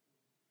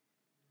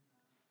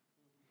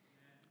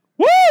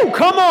 Woo!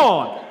 Come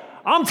on!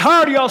 I'm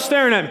tired of y'all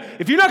staring at me.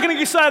 If you're not going to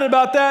get excited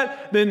about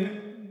that,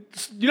 then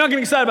you're not going to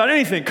get excited about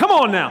anything. Come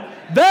on now.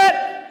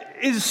 That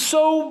is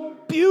so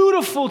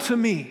beautiful to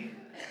me.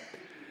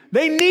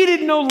 They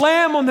needed no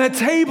lamb on that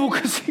table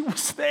because He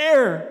was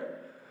there.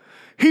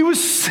 He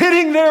was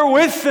sitting there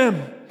with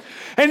them.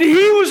 And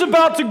He was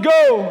about to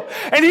go.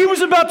 And He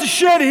was about to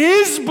shed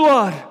His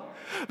blood.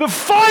 The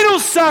final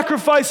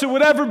sacrifice that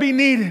would ever be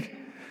needed.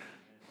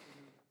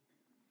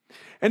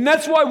 And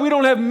that's why we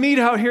don't have meat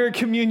out here at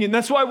communion.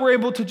 That's why we're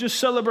able to just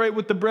celebrate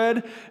with the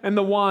bread and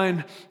the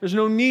wine. There's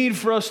no need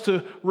for us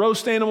to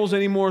roast animals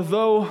anymore,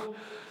 though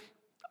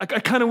I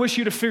kind of wish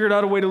You'd have figured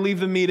out a way to leave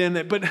the meat in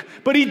it,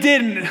 but He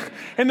didn't.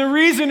 And the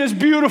reason is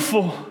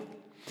beautiful.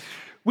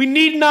 We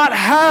need not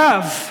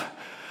have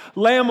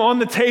lamb on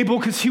the table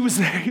because He was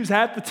there. He was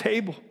at the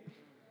table.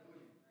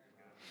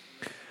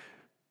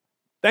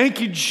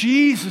 Thank you,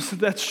 Jesus, that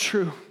that's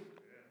true.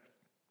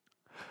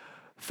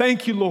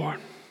 Thank you, Lord.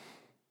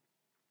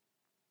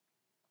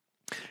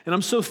 And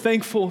I'm so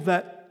thankful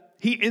that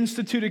He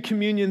instituted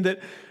communion,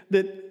 that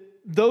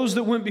those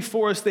that went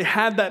before us, they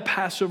had that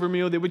Passover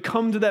meal. They would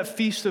come to that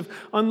feast of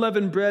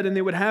unleavened bread, and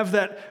they would have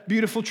that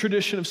beautiful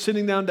tradition of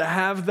sitting down to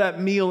have that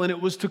meal, and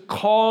it was to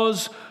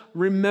cause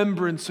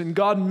remembrance. And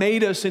God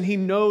made us, and He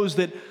knows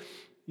that,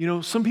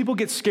 some people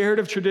get scared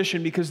of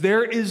tradition because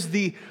there is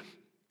the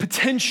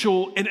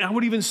potential, and I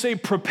would even say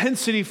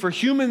propensity for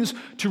humans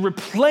to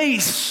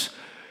replace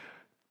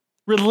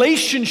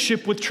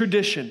relationship with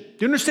tradition. Do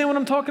you understand what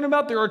I'm talking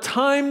about? There are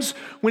times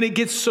when it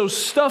gets so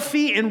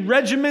stuffy and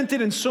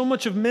regimented and so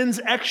much of men's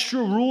extra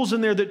rules in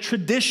there that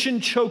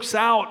tradition chokes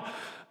out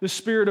the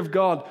Spirit of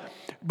God.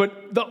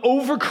 But the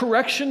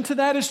overcorrection to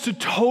that is to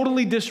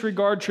totally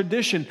disregard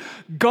tradition.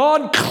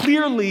 God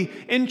clearly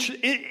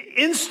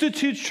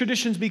institutes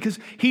traditions because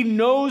he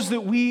knows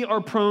that we are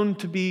prone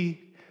to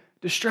be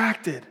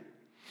distracted.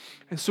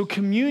 And so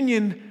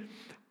communion,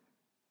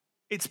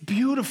 it's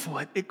beautiful.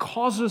 It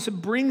causes us,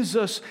 it brings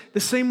us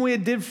the same way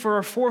it did for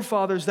our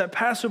forefathers, that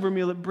Passover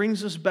meal, it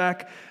brings us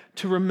back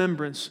to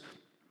remembrance.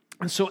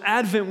 And so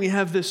Advent, we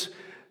have this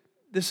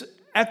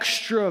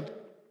extra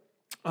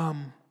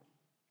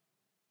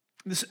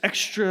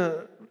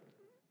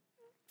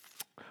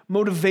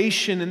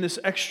motivation and this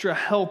extra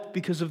help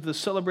because of the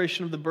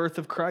celebration of the birth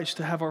of Christ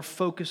to have our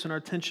focus and our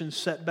attention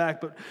set back.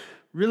 But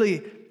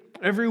really,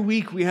 every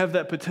week we have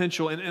that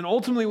potential. And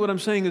ultimately what I'm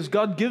saying is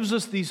God gives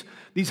us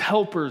these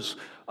helpers,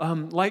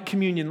 like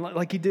communion,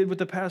 like he did with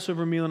the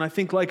Passover meal. And I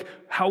think like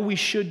how we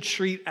should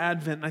treat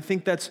Advent. And I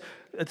think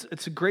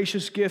it's a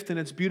gracious gift and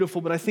it's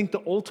beautiful. But I think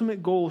the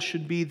ultimate goal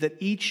should be that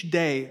each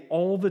day,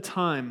 all the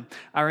time,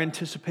 our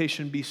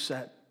anticipation be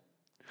set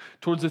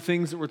towards the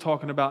things that we're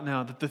talking about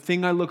now, that the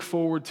thing I look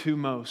forward to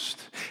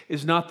most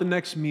is not the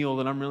next meal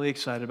that I'm really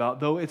excited about,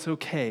 though it's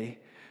okay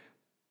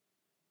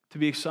to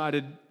be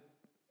excited.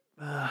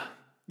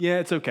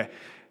 It's okay.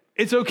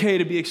 It's okay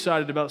to be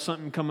excited about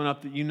something coming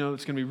up that you know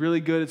that's going to be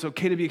really good. It's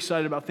okay to be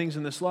excited about things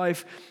in this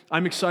life.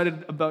 I'm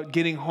excited about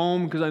getting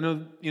home because I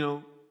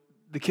know,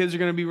 the kids are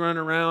going to be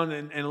running around,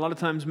 and a lot of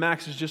times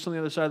Max is just on the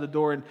other side of the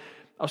door. And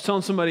I was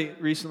telling somebody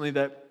recently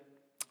that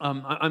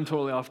I'm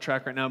totally off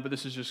track right now, but I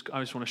just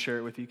want to share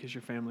it with you because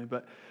you're family.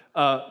 But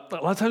a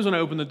lot of times when I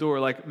open the door,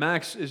 like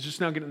Max is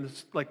just now getting to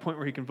this point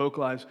where he can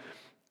vocalize.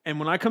 And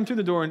when I come through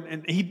the door,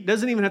 and he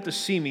doesn't even have to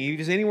see me,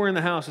 he's anywhere in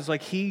the house, it's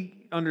like he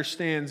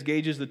understands,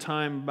 gauges the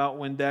time about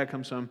when Dad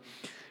comes home.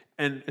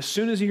 And as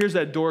soon as he hears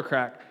that door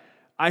crack,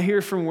 I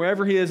hear from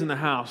wherever he is in the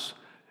house,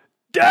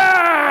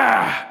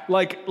 "Dah!"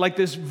 Like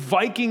this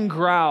Viking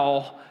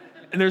growl,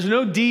 and there's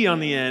no D on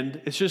the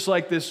end. It's just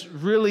like this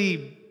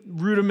really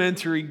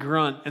rudimentary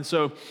grunt. And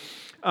so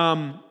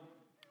I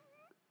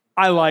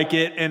like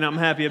it, and I'm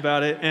happy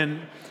about it.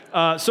 And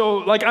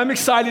so I'm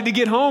excited to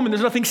get home, and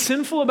there's nothing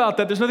sinful about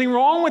that. There's nothing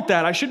wrong with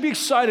that. I should be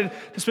excited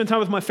to spend time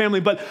with my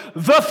family. But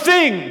the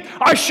thing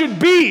I should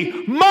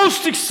be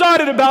most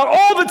excited about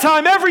all the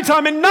time, every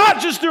time, and not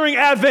just during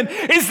Advent,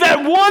 is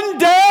that one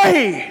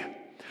day,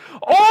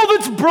 all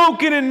that's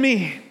broken in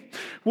me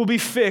will be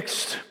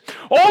fixed.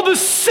 All the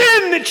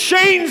sin that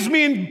chains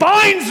me and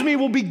binds me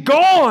will be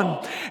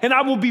gone, and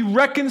I will be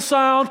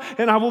reconciled,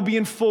 and I will be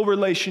in full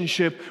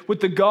relationship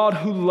with the God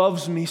who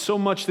loves me so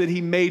much that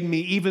he made me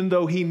even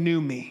though he knew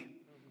me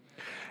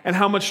and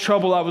how much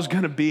trouble I was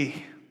going to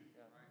be,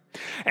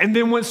 and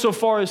then went so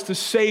far as to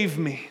save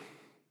me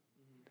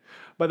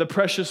by the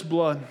precious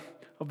blood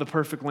of the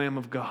perfect Lamb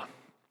of God.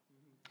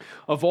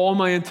 Of all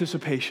my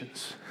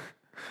anticipations,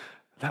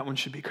 that one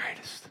should be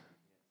greatest.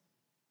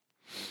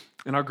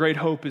 And our great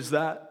hope is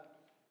that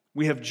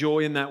we have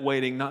joy in that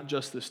waiting, not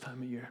just this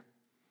time of year.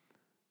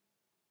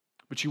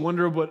 But you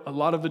wonder what a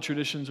lot of the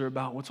traditions are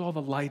about. What's all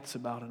the lights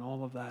about and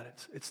all of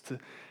that? It's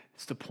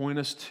to point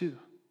us to.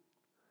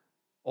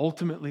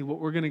 Ultimately, what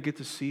we're going to get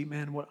to see,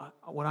 man, what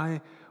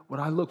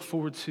I look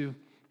forward to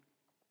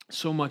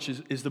so much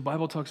is the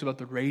Bible talks about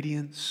the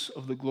radiance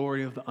of the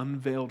glory of the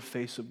unveiled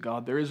face of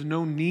God. There is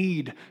no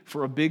need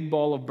for a big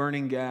ball of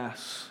burning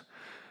gas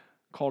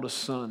called a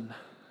sun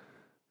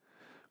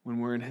when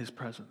we're in his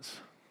presence.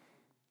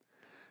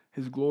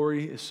 His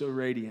glory is so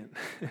radiant.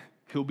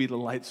 He'll be the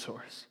light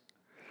source.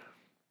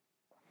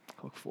 I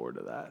look forward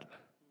to that.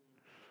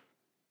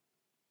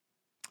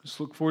 Just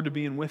look forward to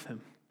being with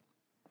him.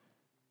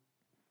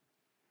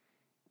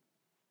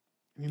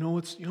 You know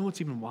what's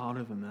even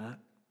wilder than that?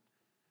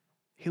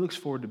 He looks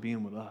forward to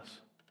being with us.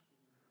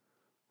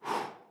 Whew.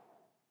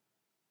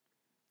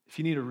 If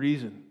you need a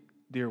reason,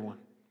 dear one,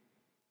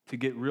 to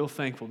get real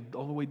thankful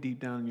all the way deep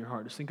down in your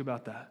heart, just think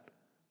about that.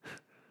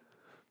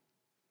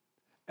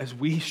 As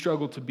we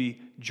struggle to be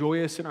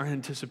joyous in our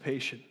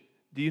anticipation,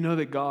 do you know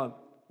that God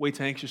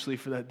waits anxiously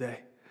for that day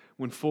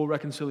when full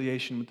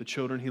reconciliation with the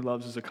children he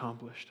loves is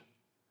accomplished?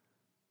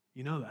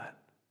 You know that.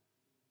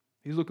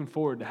 He's looking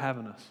forward to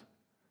having us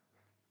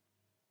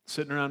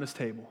sitting around his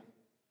table.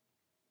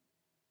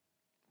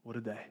 What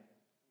a day.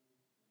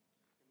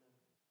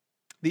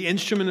 The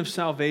instrument of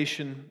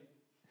salvation,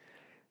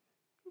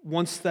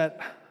 once that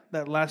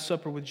Last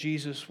Supper with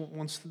Jesus,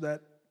 once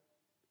that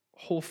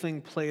whole thing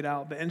played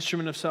out, the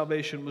instrument of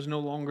salvation was no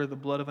longer the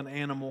blood of an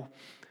animal,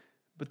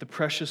 but the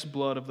precious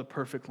blood of the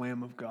perfect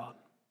Lamb of God.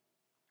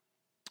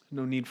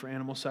 No need for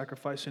animal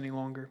sacrifice any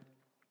longer.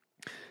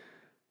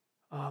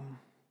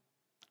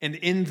 And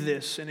in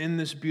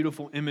this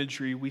beautiful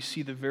imagery, we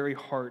see the very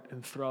heart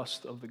and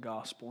thrust of the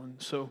gospel.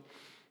 And so,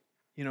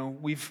 in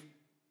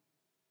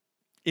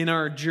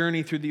our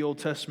journey through the Old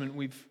Testament,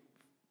 we've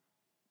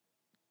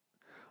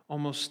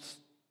almost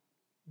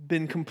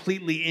been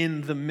completely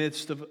in the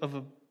midst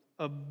of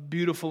a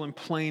beautiful and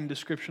plain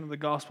description of the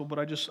gospel, but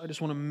I just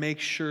want to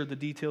make sure the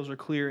details are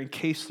clear in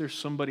case there's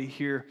somebody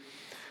here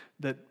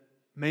that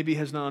maybe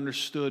has not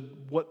understood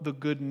what the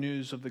good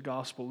news of the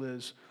gospel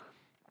is.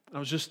 I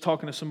was just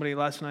talking to somebody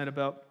last night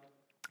about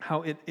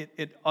how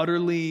it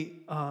utterly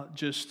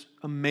just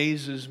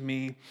amazes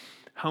me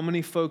how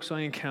many folks I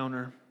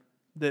encounter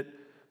that,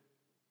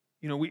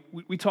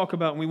 we talk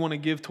about and we want to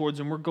give towards,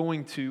 and we're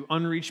going to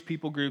unreached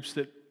people groups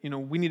that,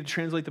 we need to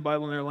translate the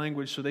Bible in their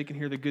language so they can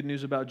hear the good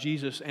news about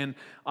Jesus. And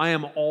I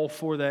am all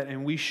for that,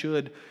 and we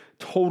should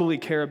totally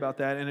care about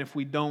that. And if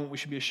we don't, we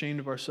should be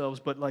ashamed of ourselves.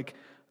 But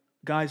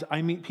guys,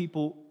 I meet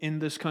people in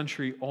this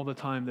country all the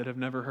time that have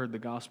never heard the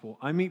gospel.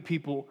 I meet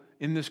people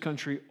in this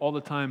country all the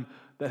time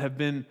that have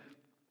been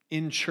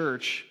in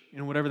church,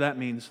 whatever that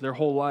means, their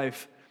whole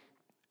life,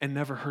 and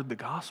never heard the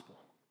gospel.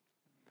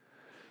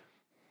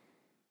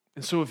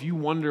 And so if you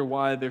wonder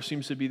why there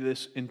seems to be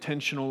this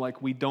intentional,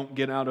 we don't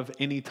get out of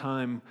any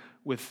time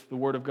with the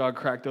Word of God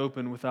cracked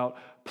open without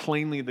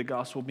plainly the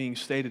gospel being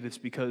stated, it's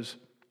because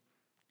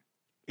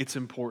it's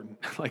important.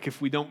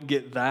 If we don't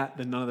get that,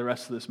 then none of the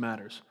rest of this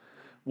matters.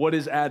 What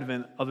is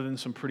Advent other than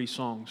some pretty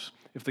songs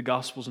if the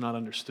gospel's not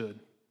understood?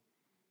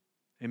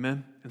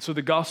 Amen? And so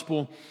the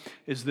gospel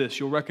is this.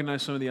 You'll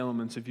recognize some of the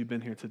elements if you've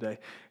been here today.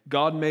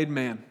 God made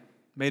man,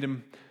 made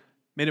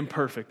him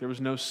perfect. There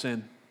was no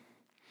sin.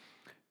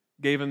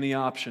 Gave him the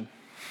option,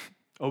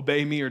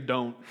 obey me or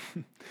don't.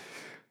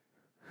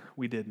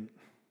 We didn't.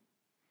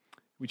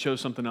 We chose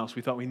something else.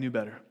 We thought we knew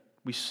better.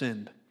 We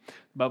sinned.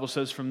 The Bible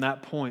says from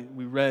that point,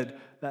 we read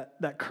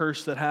that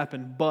curse that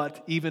happened,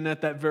 but even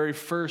at that very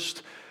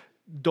first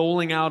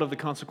doling out of the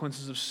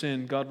consequences of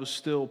sin, God was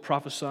still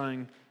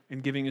prophesying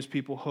and giving his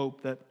people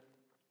hope that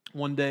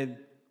one day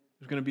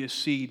there's going to be a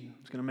seed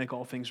that's going to make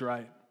all things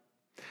right.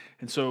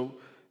 And so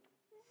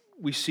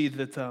we see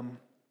that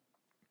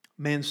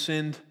man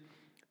sinned,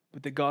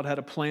 but that God had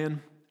a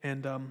plan.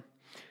 And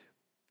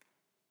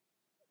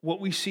what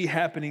we see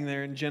happening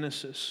there in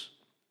Genesis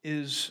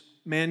is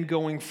man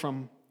going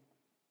from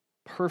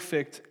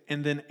perfect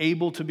and then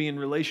able to be in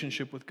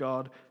relationship with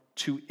God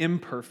to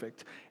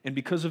imperfect. And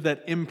because of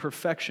that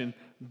imperfection,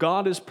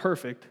 God is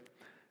perfect.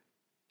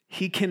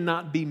 He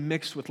cannot be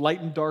mixed with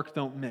light and dark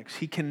don't mix.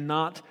 He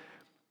cannot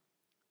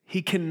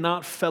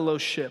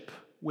fellowship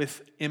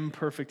with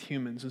imperfect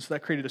humans. And so that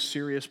created a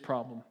serious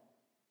problem.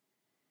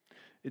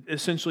 It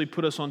essentially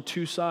put us on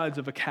two sides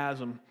of a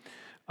chasm.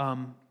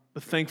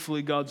 But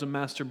thankfully, God's a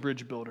master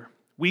bridge builder.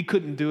 We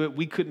couldn't do it.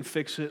 We couldn't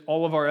fix it.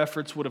 All of our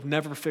efforts would have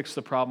never fixed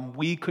the problem.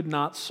 We could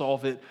not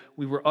solve it.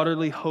 We were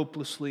utterly,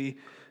 hopelessly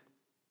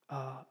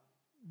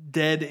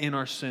dead in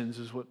our sins,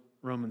 is what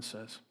Romans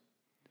says.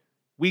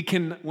 We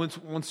can,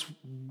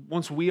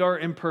 once we are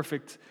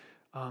imperfect,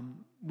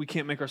 we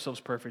can't make ourselves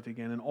perfect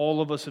again. And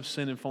all of us have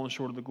sinned and fallen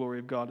short of the glory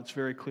of God. It's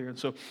very clear. And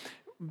so,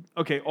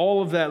 okay,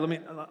 all of that,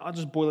 I'll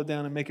just boil it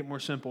down and make it more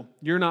simple.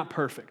 You're not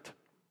perfect.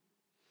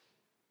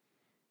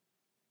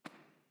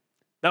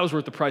 That was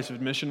worth the price of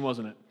admission,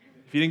 wasn't it?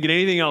 If you didn't get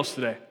anything else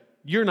today,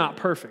 you're not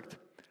perfect.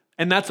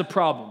 And that's a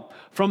problem.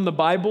 From the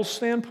Bible's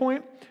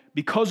standpoint,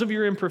 because of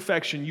your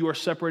imperfection, you are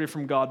separated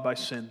from God by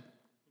sin.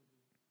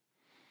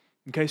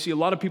 Okay, see, a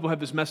lot of people have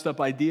this messed up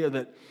idea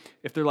that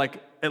if they're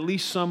at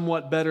least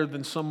somewhat better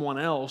than someone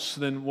else,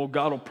 then, well,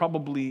 God will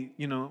probably,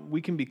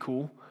 we can be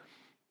cool.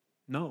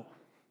 No.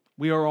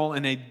 We are all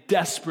in a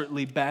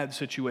desperately bad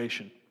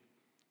situation.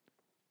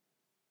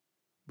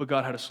 But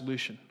God had a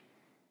solution.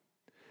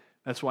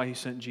 That's why he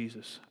sent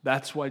Jesus.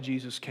 That's why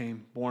Jesus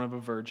came, born of a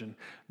virgin.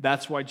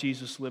 That's why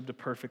Jesus lived a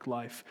perfect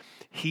life.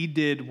 He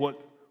did what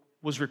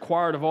was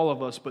required of all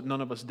of us, but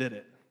none of us did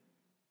it.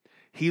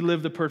 He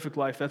lived the perfect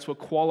life. That's what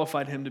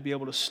qualified him to be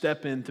able to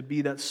step in, to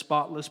be that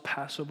spotless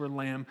Passover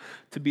lamb,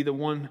 to be the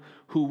one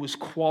who was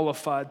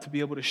qualified to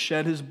be able to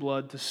shed his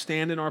blood, to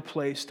stand in our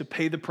place, to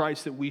pay the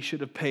price that we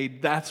should have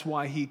paid. That's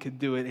why he could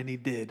do it, and he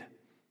did.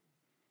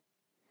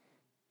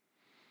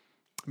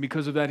 And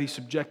because of that, he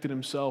subjected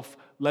himself,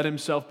 let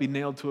himself be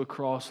nailed to a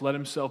cross, let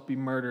himself be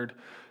murdered,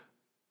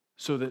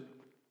 so that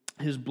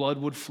his blood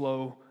would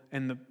flow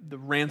and the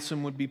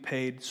ransom would be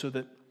paid, so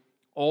that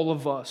all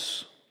of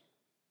us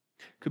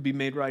could be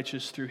made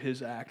righteous through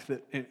his act.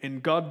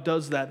 And God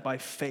does that by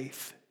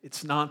faith.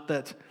 It's not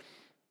that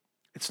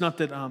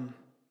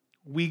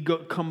we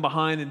come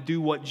behind and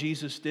do what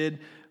Jesus did.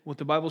 What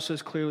the Bible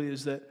says clearly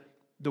is that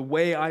the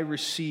way I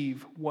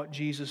receive what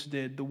Jesus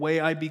did, the way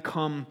I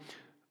become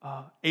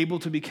able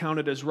to be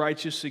counted as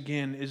righteous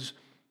again, is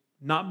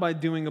not by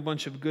doing a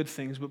bunch of good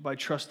things, but by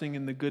trusting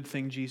in the good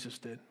thing Jesus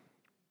did.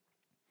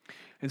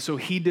 And so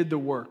he did the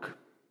work,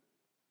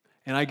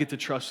 and I get to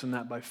trust in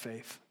that by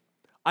faith.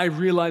 I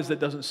realize that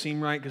doesn't seem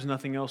right because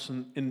nothing else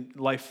in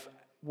life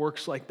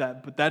works like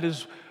that, but that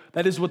is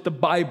what the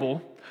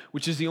Bible,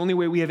 which is the only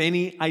way we have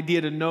any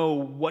idea to know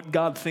what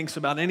God thinks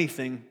about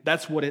anything,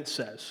 that's what it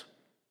says.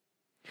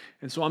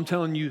 And so I'm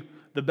telling you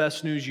the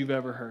best news you've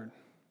ever heard.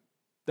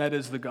 That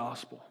is the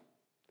gospel.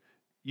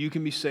 You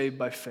can be saved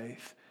by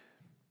faith.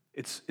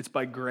 It's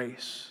by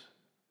grace.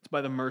 It's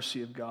by the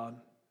mercy of God.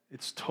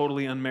 It's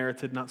totally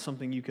unmerited, not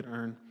something you could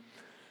earn.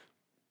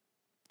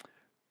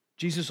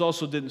 Jesus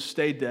also didn't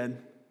stay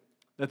dead.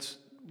 That's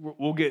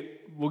we'll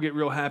get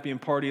real happy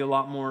and party a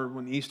lot more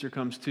when Easter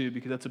comes too,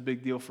 because that's a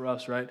big deal for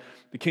us, right?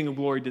 The King of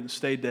Glory didn't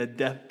stay dead.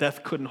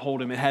 Death couldn't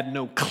hold him. It had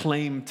no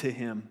claim to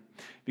him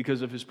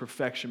because of his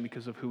perfection,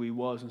 because of who he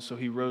was. And so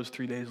he rose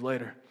 3 days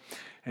later.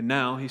 And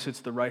now he sits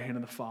at the right hand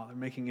of the Father,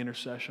 making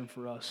intercession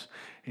for us.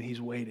 And he's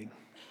waiting.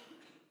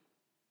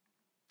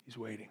 He's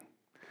waiting,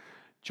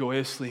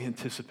 joyously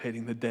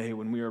anticipating the day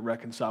when we are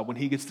reconciled, when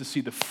he gets to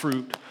see the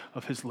fruit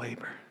of his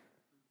labor,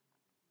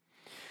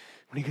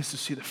 when he gets to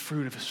see the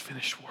fruit of his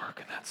finished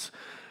work. And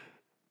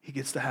he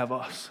gets to have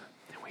us,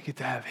 and we get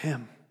to have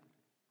him.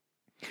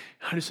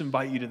 I just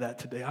invite you to that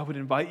today. I would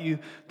invite you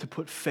to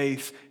put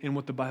faith in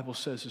what the Bible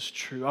says is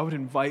true. I would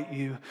invite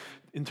you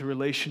into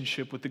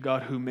relationship with the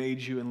God who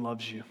made you and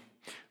loves you.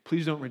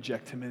 Please don't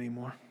reject him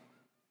anymore.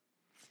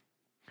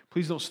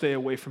 Please don't stay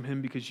away from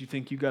him because you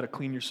think you got to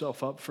clean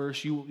yourself up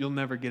first. You'll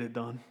never get it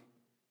done.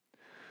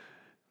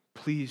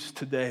 Please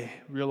today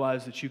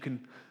realize that you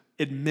can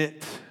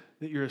admit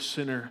that you're a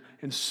sinner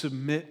and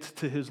submit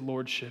to his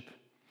lordship,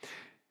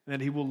 and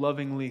that he will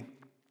lovingly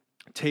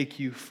take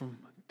you from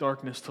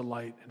darkness to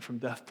light and from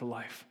death to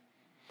life.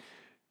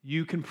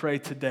 You can pray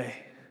today,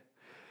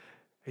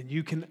 and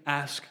you can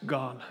ask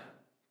God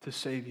to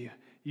save you.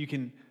 You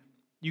can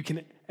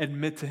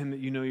admit to him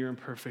that you know you're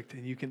imperfect,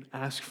 and you can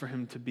ask for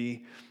him to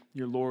be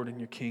your Lord and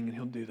your King, and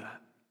he'll do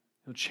that.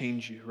 He'll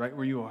change you right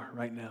where you are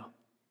right now.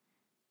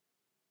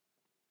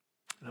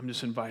 And I'm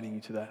just inviting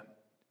you to that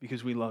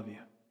because we love you.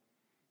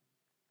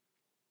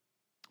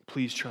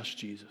 Please trust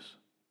Jesus.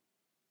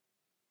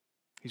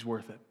 He's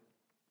worth it,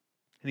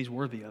 and he's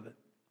worthy of it.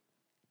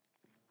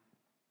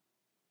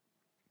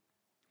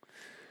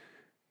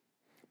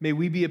 May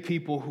we be a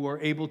people who are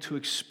able to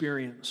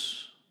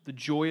experience the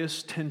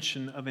joyous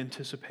tension of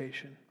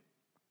anticipation.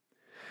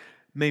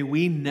 May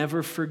we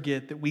never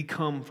forget that we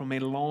come from a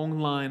long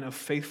line of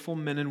faithful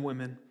men and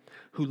women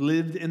who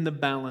lived in the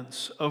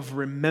balance of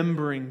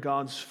remembering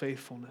God's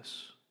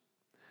faithfulness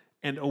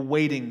and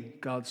awaiting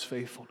God's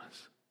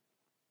faithfulness.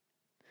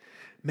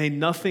 May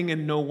nothing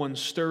and no one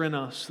stir in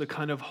us the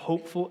kind of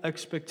hopeful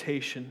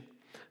expectation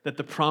that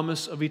the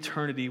promise of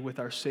eternity with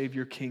our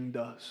Savior King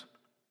does.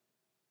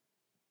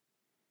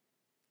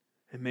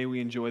 And may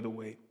we enjoy the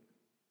wait.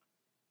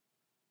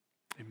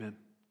 Amen.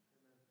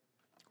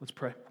 Let's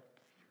pray.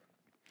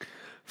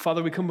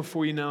 Father, we come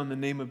before you now in the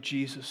name of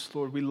Jesus.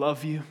 Lord, we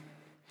love you.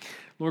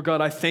 Lord God,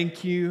 I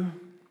thank you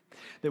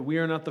that we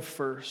are not the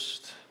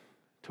first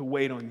to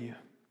wait on you.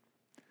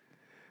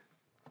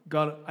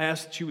 God, I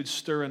ask that you would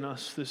stir in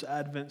us this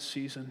Advent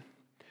season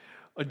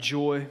a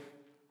joy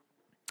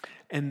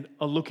and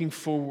a looking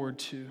forward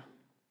to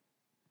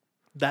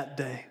that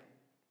day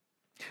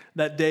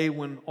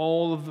when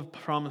all of the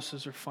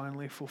promises are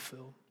finally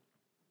fulfilled.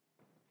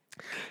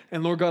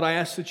 And Lord God, I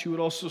ask that you would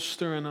also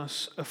stir in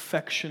us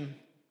affection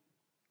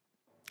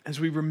as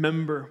we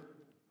remember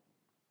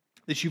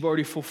that you've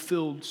already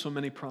fulfilled so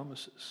many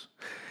promises.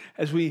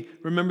 As we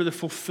remember the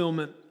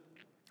fulfillment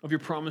of your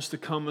promise to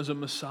come as a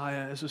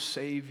Messiah, as a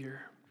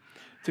Savior,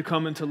 to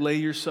come and to lay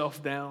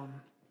yourself down,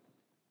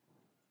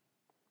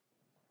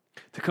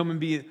 to come and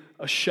be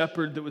a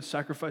shepherd that would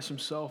sacrifice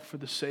himself for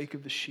the sake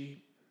of the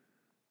sheep.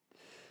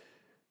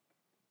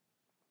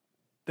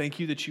 Thank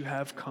you that you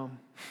have come,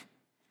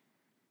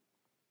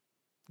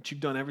 that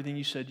you've done everything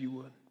you said you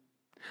would.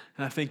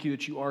 And I thank you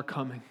that you are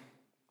coming,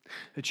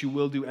 that you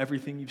will do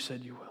everything you've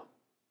said you will.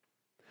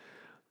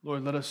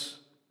 Lord, let us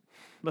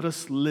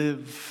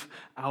live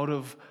out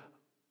of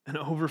an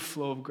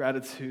overflow of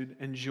gratitude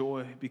and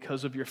joy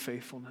because of your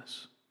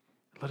faithfulness.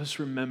 Let us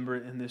remember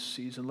it in this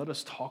season. Let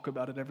us talk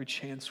about it every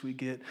chance we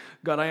get.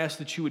 God, I ask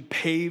that you would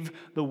pave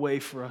the way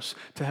for us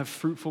to have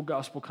fruitful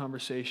gospel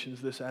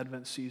conversations this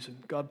Advent season.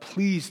 God,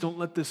 please don't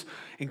let this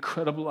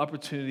incredible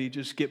opportunity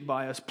just get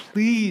by us.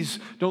 Please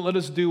don't let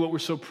us do what we're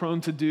so prone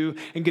to do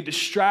and get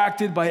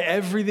distracted by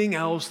everything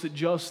else that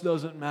just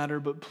doesn't matter.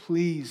 But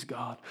please,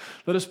 God,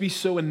 let us be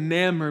so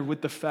enamored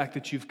with the fact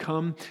that you've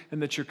come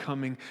and that you're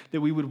coming,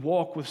 that we would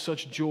walk with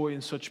such joy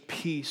and such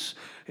peace.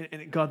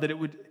 And God, that it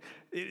would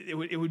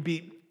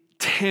be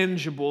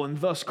tangible and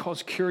thus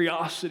cause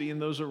curiosity in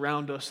those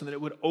around us, and that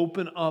it would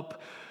open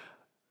up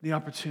the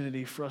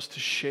opportunity for us to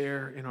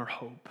share in our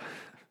hope.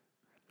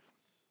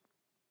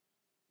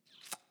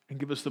 And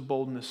give us the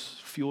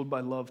boldness fueled by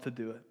love to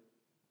do it.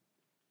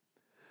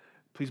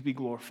 Please be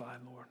glorified,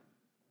 Lord.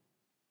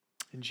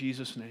 In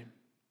Jesus' name,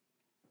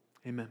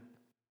 amen.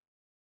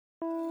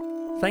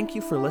 Thank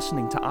you for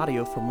listening to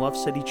audio from Love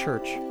City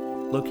Church,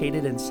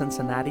 located in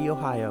Cincinnati,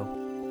 Ohio.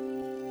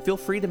 Feel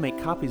free to make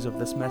copies of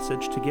this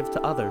message to give to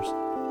others,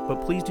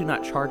 but please do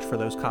not charge for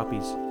those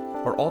copies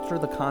or alter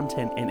the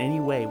content in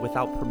any way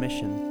without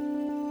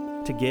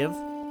permission. To give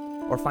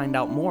or find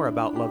out more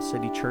about Love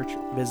City Church,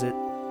 visit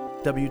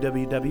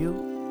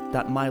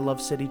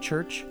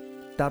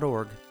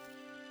www.mylovecitychurch.org.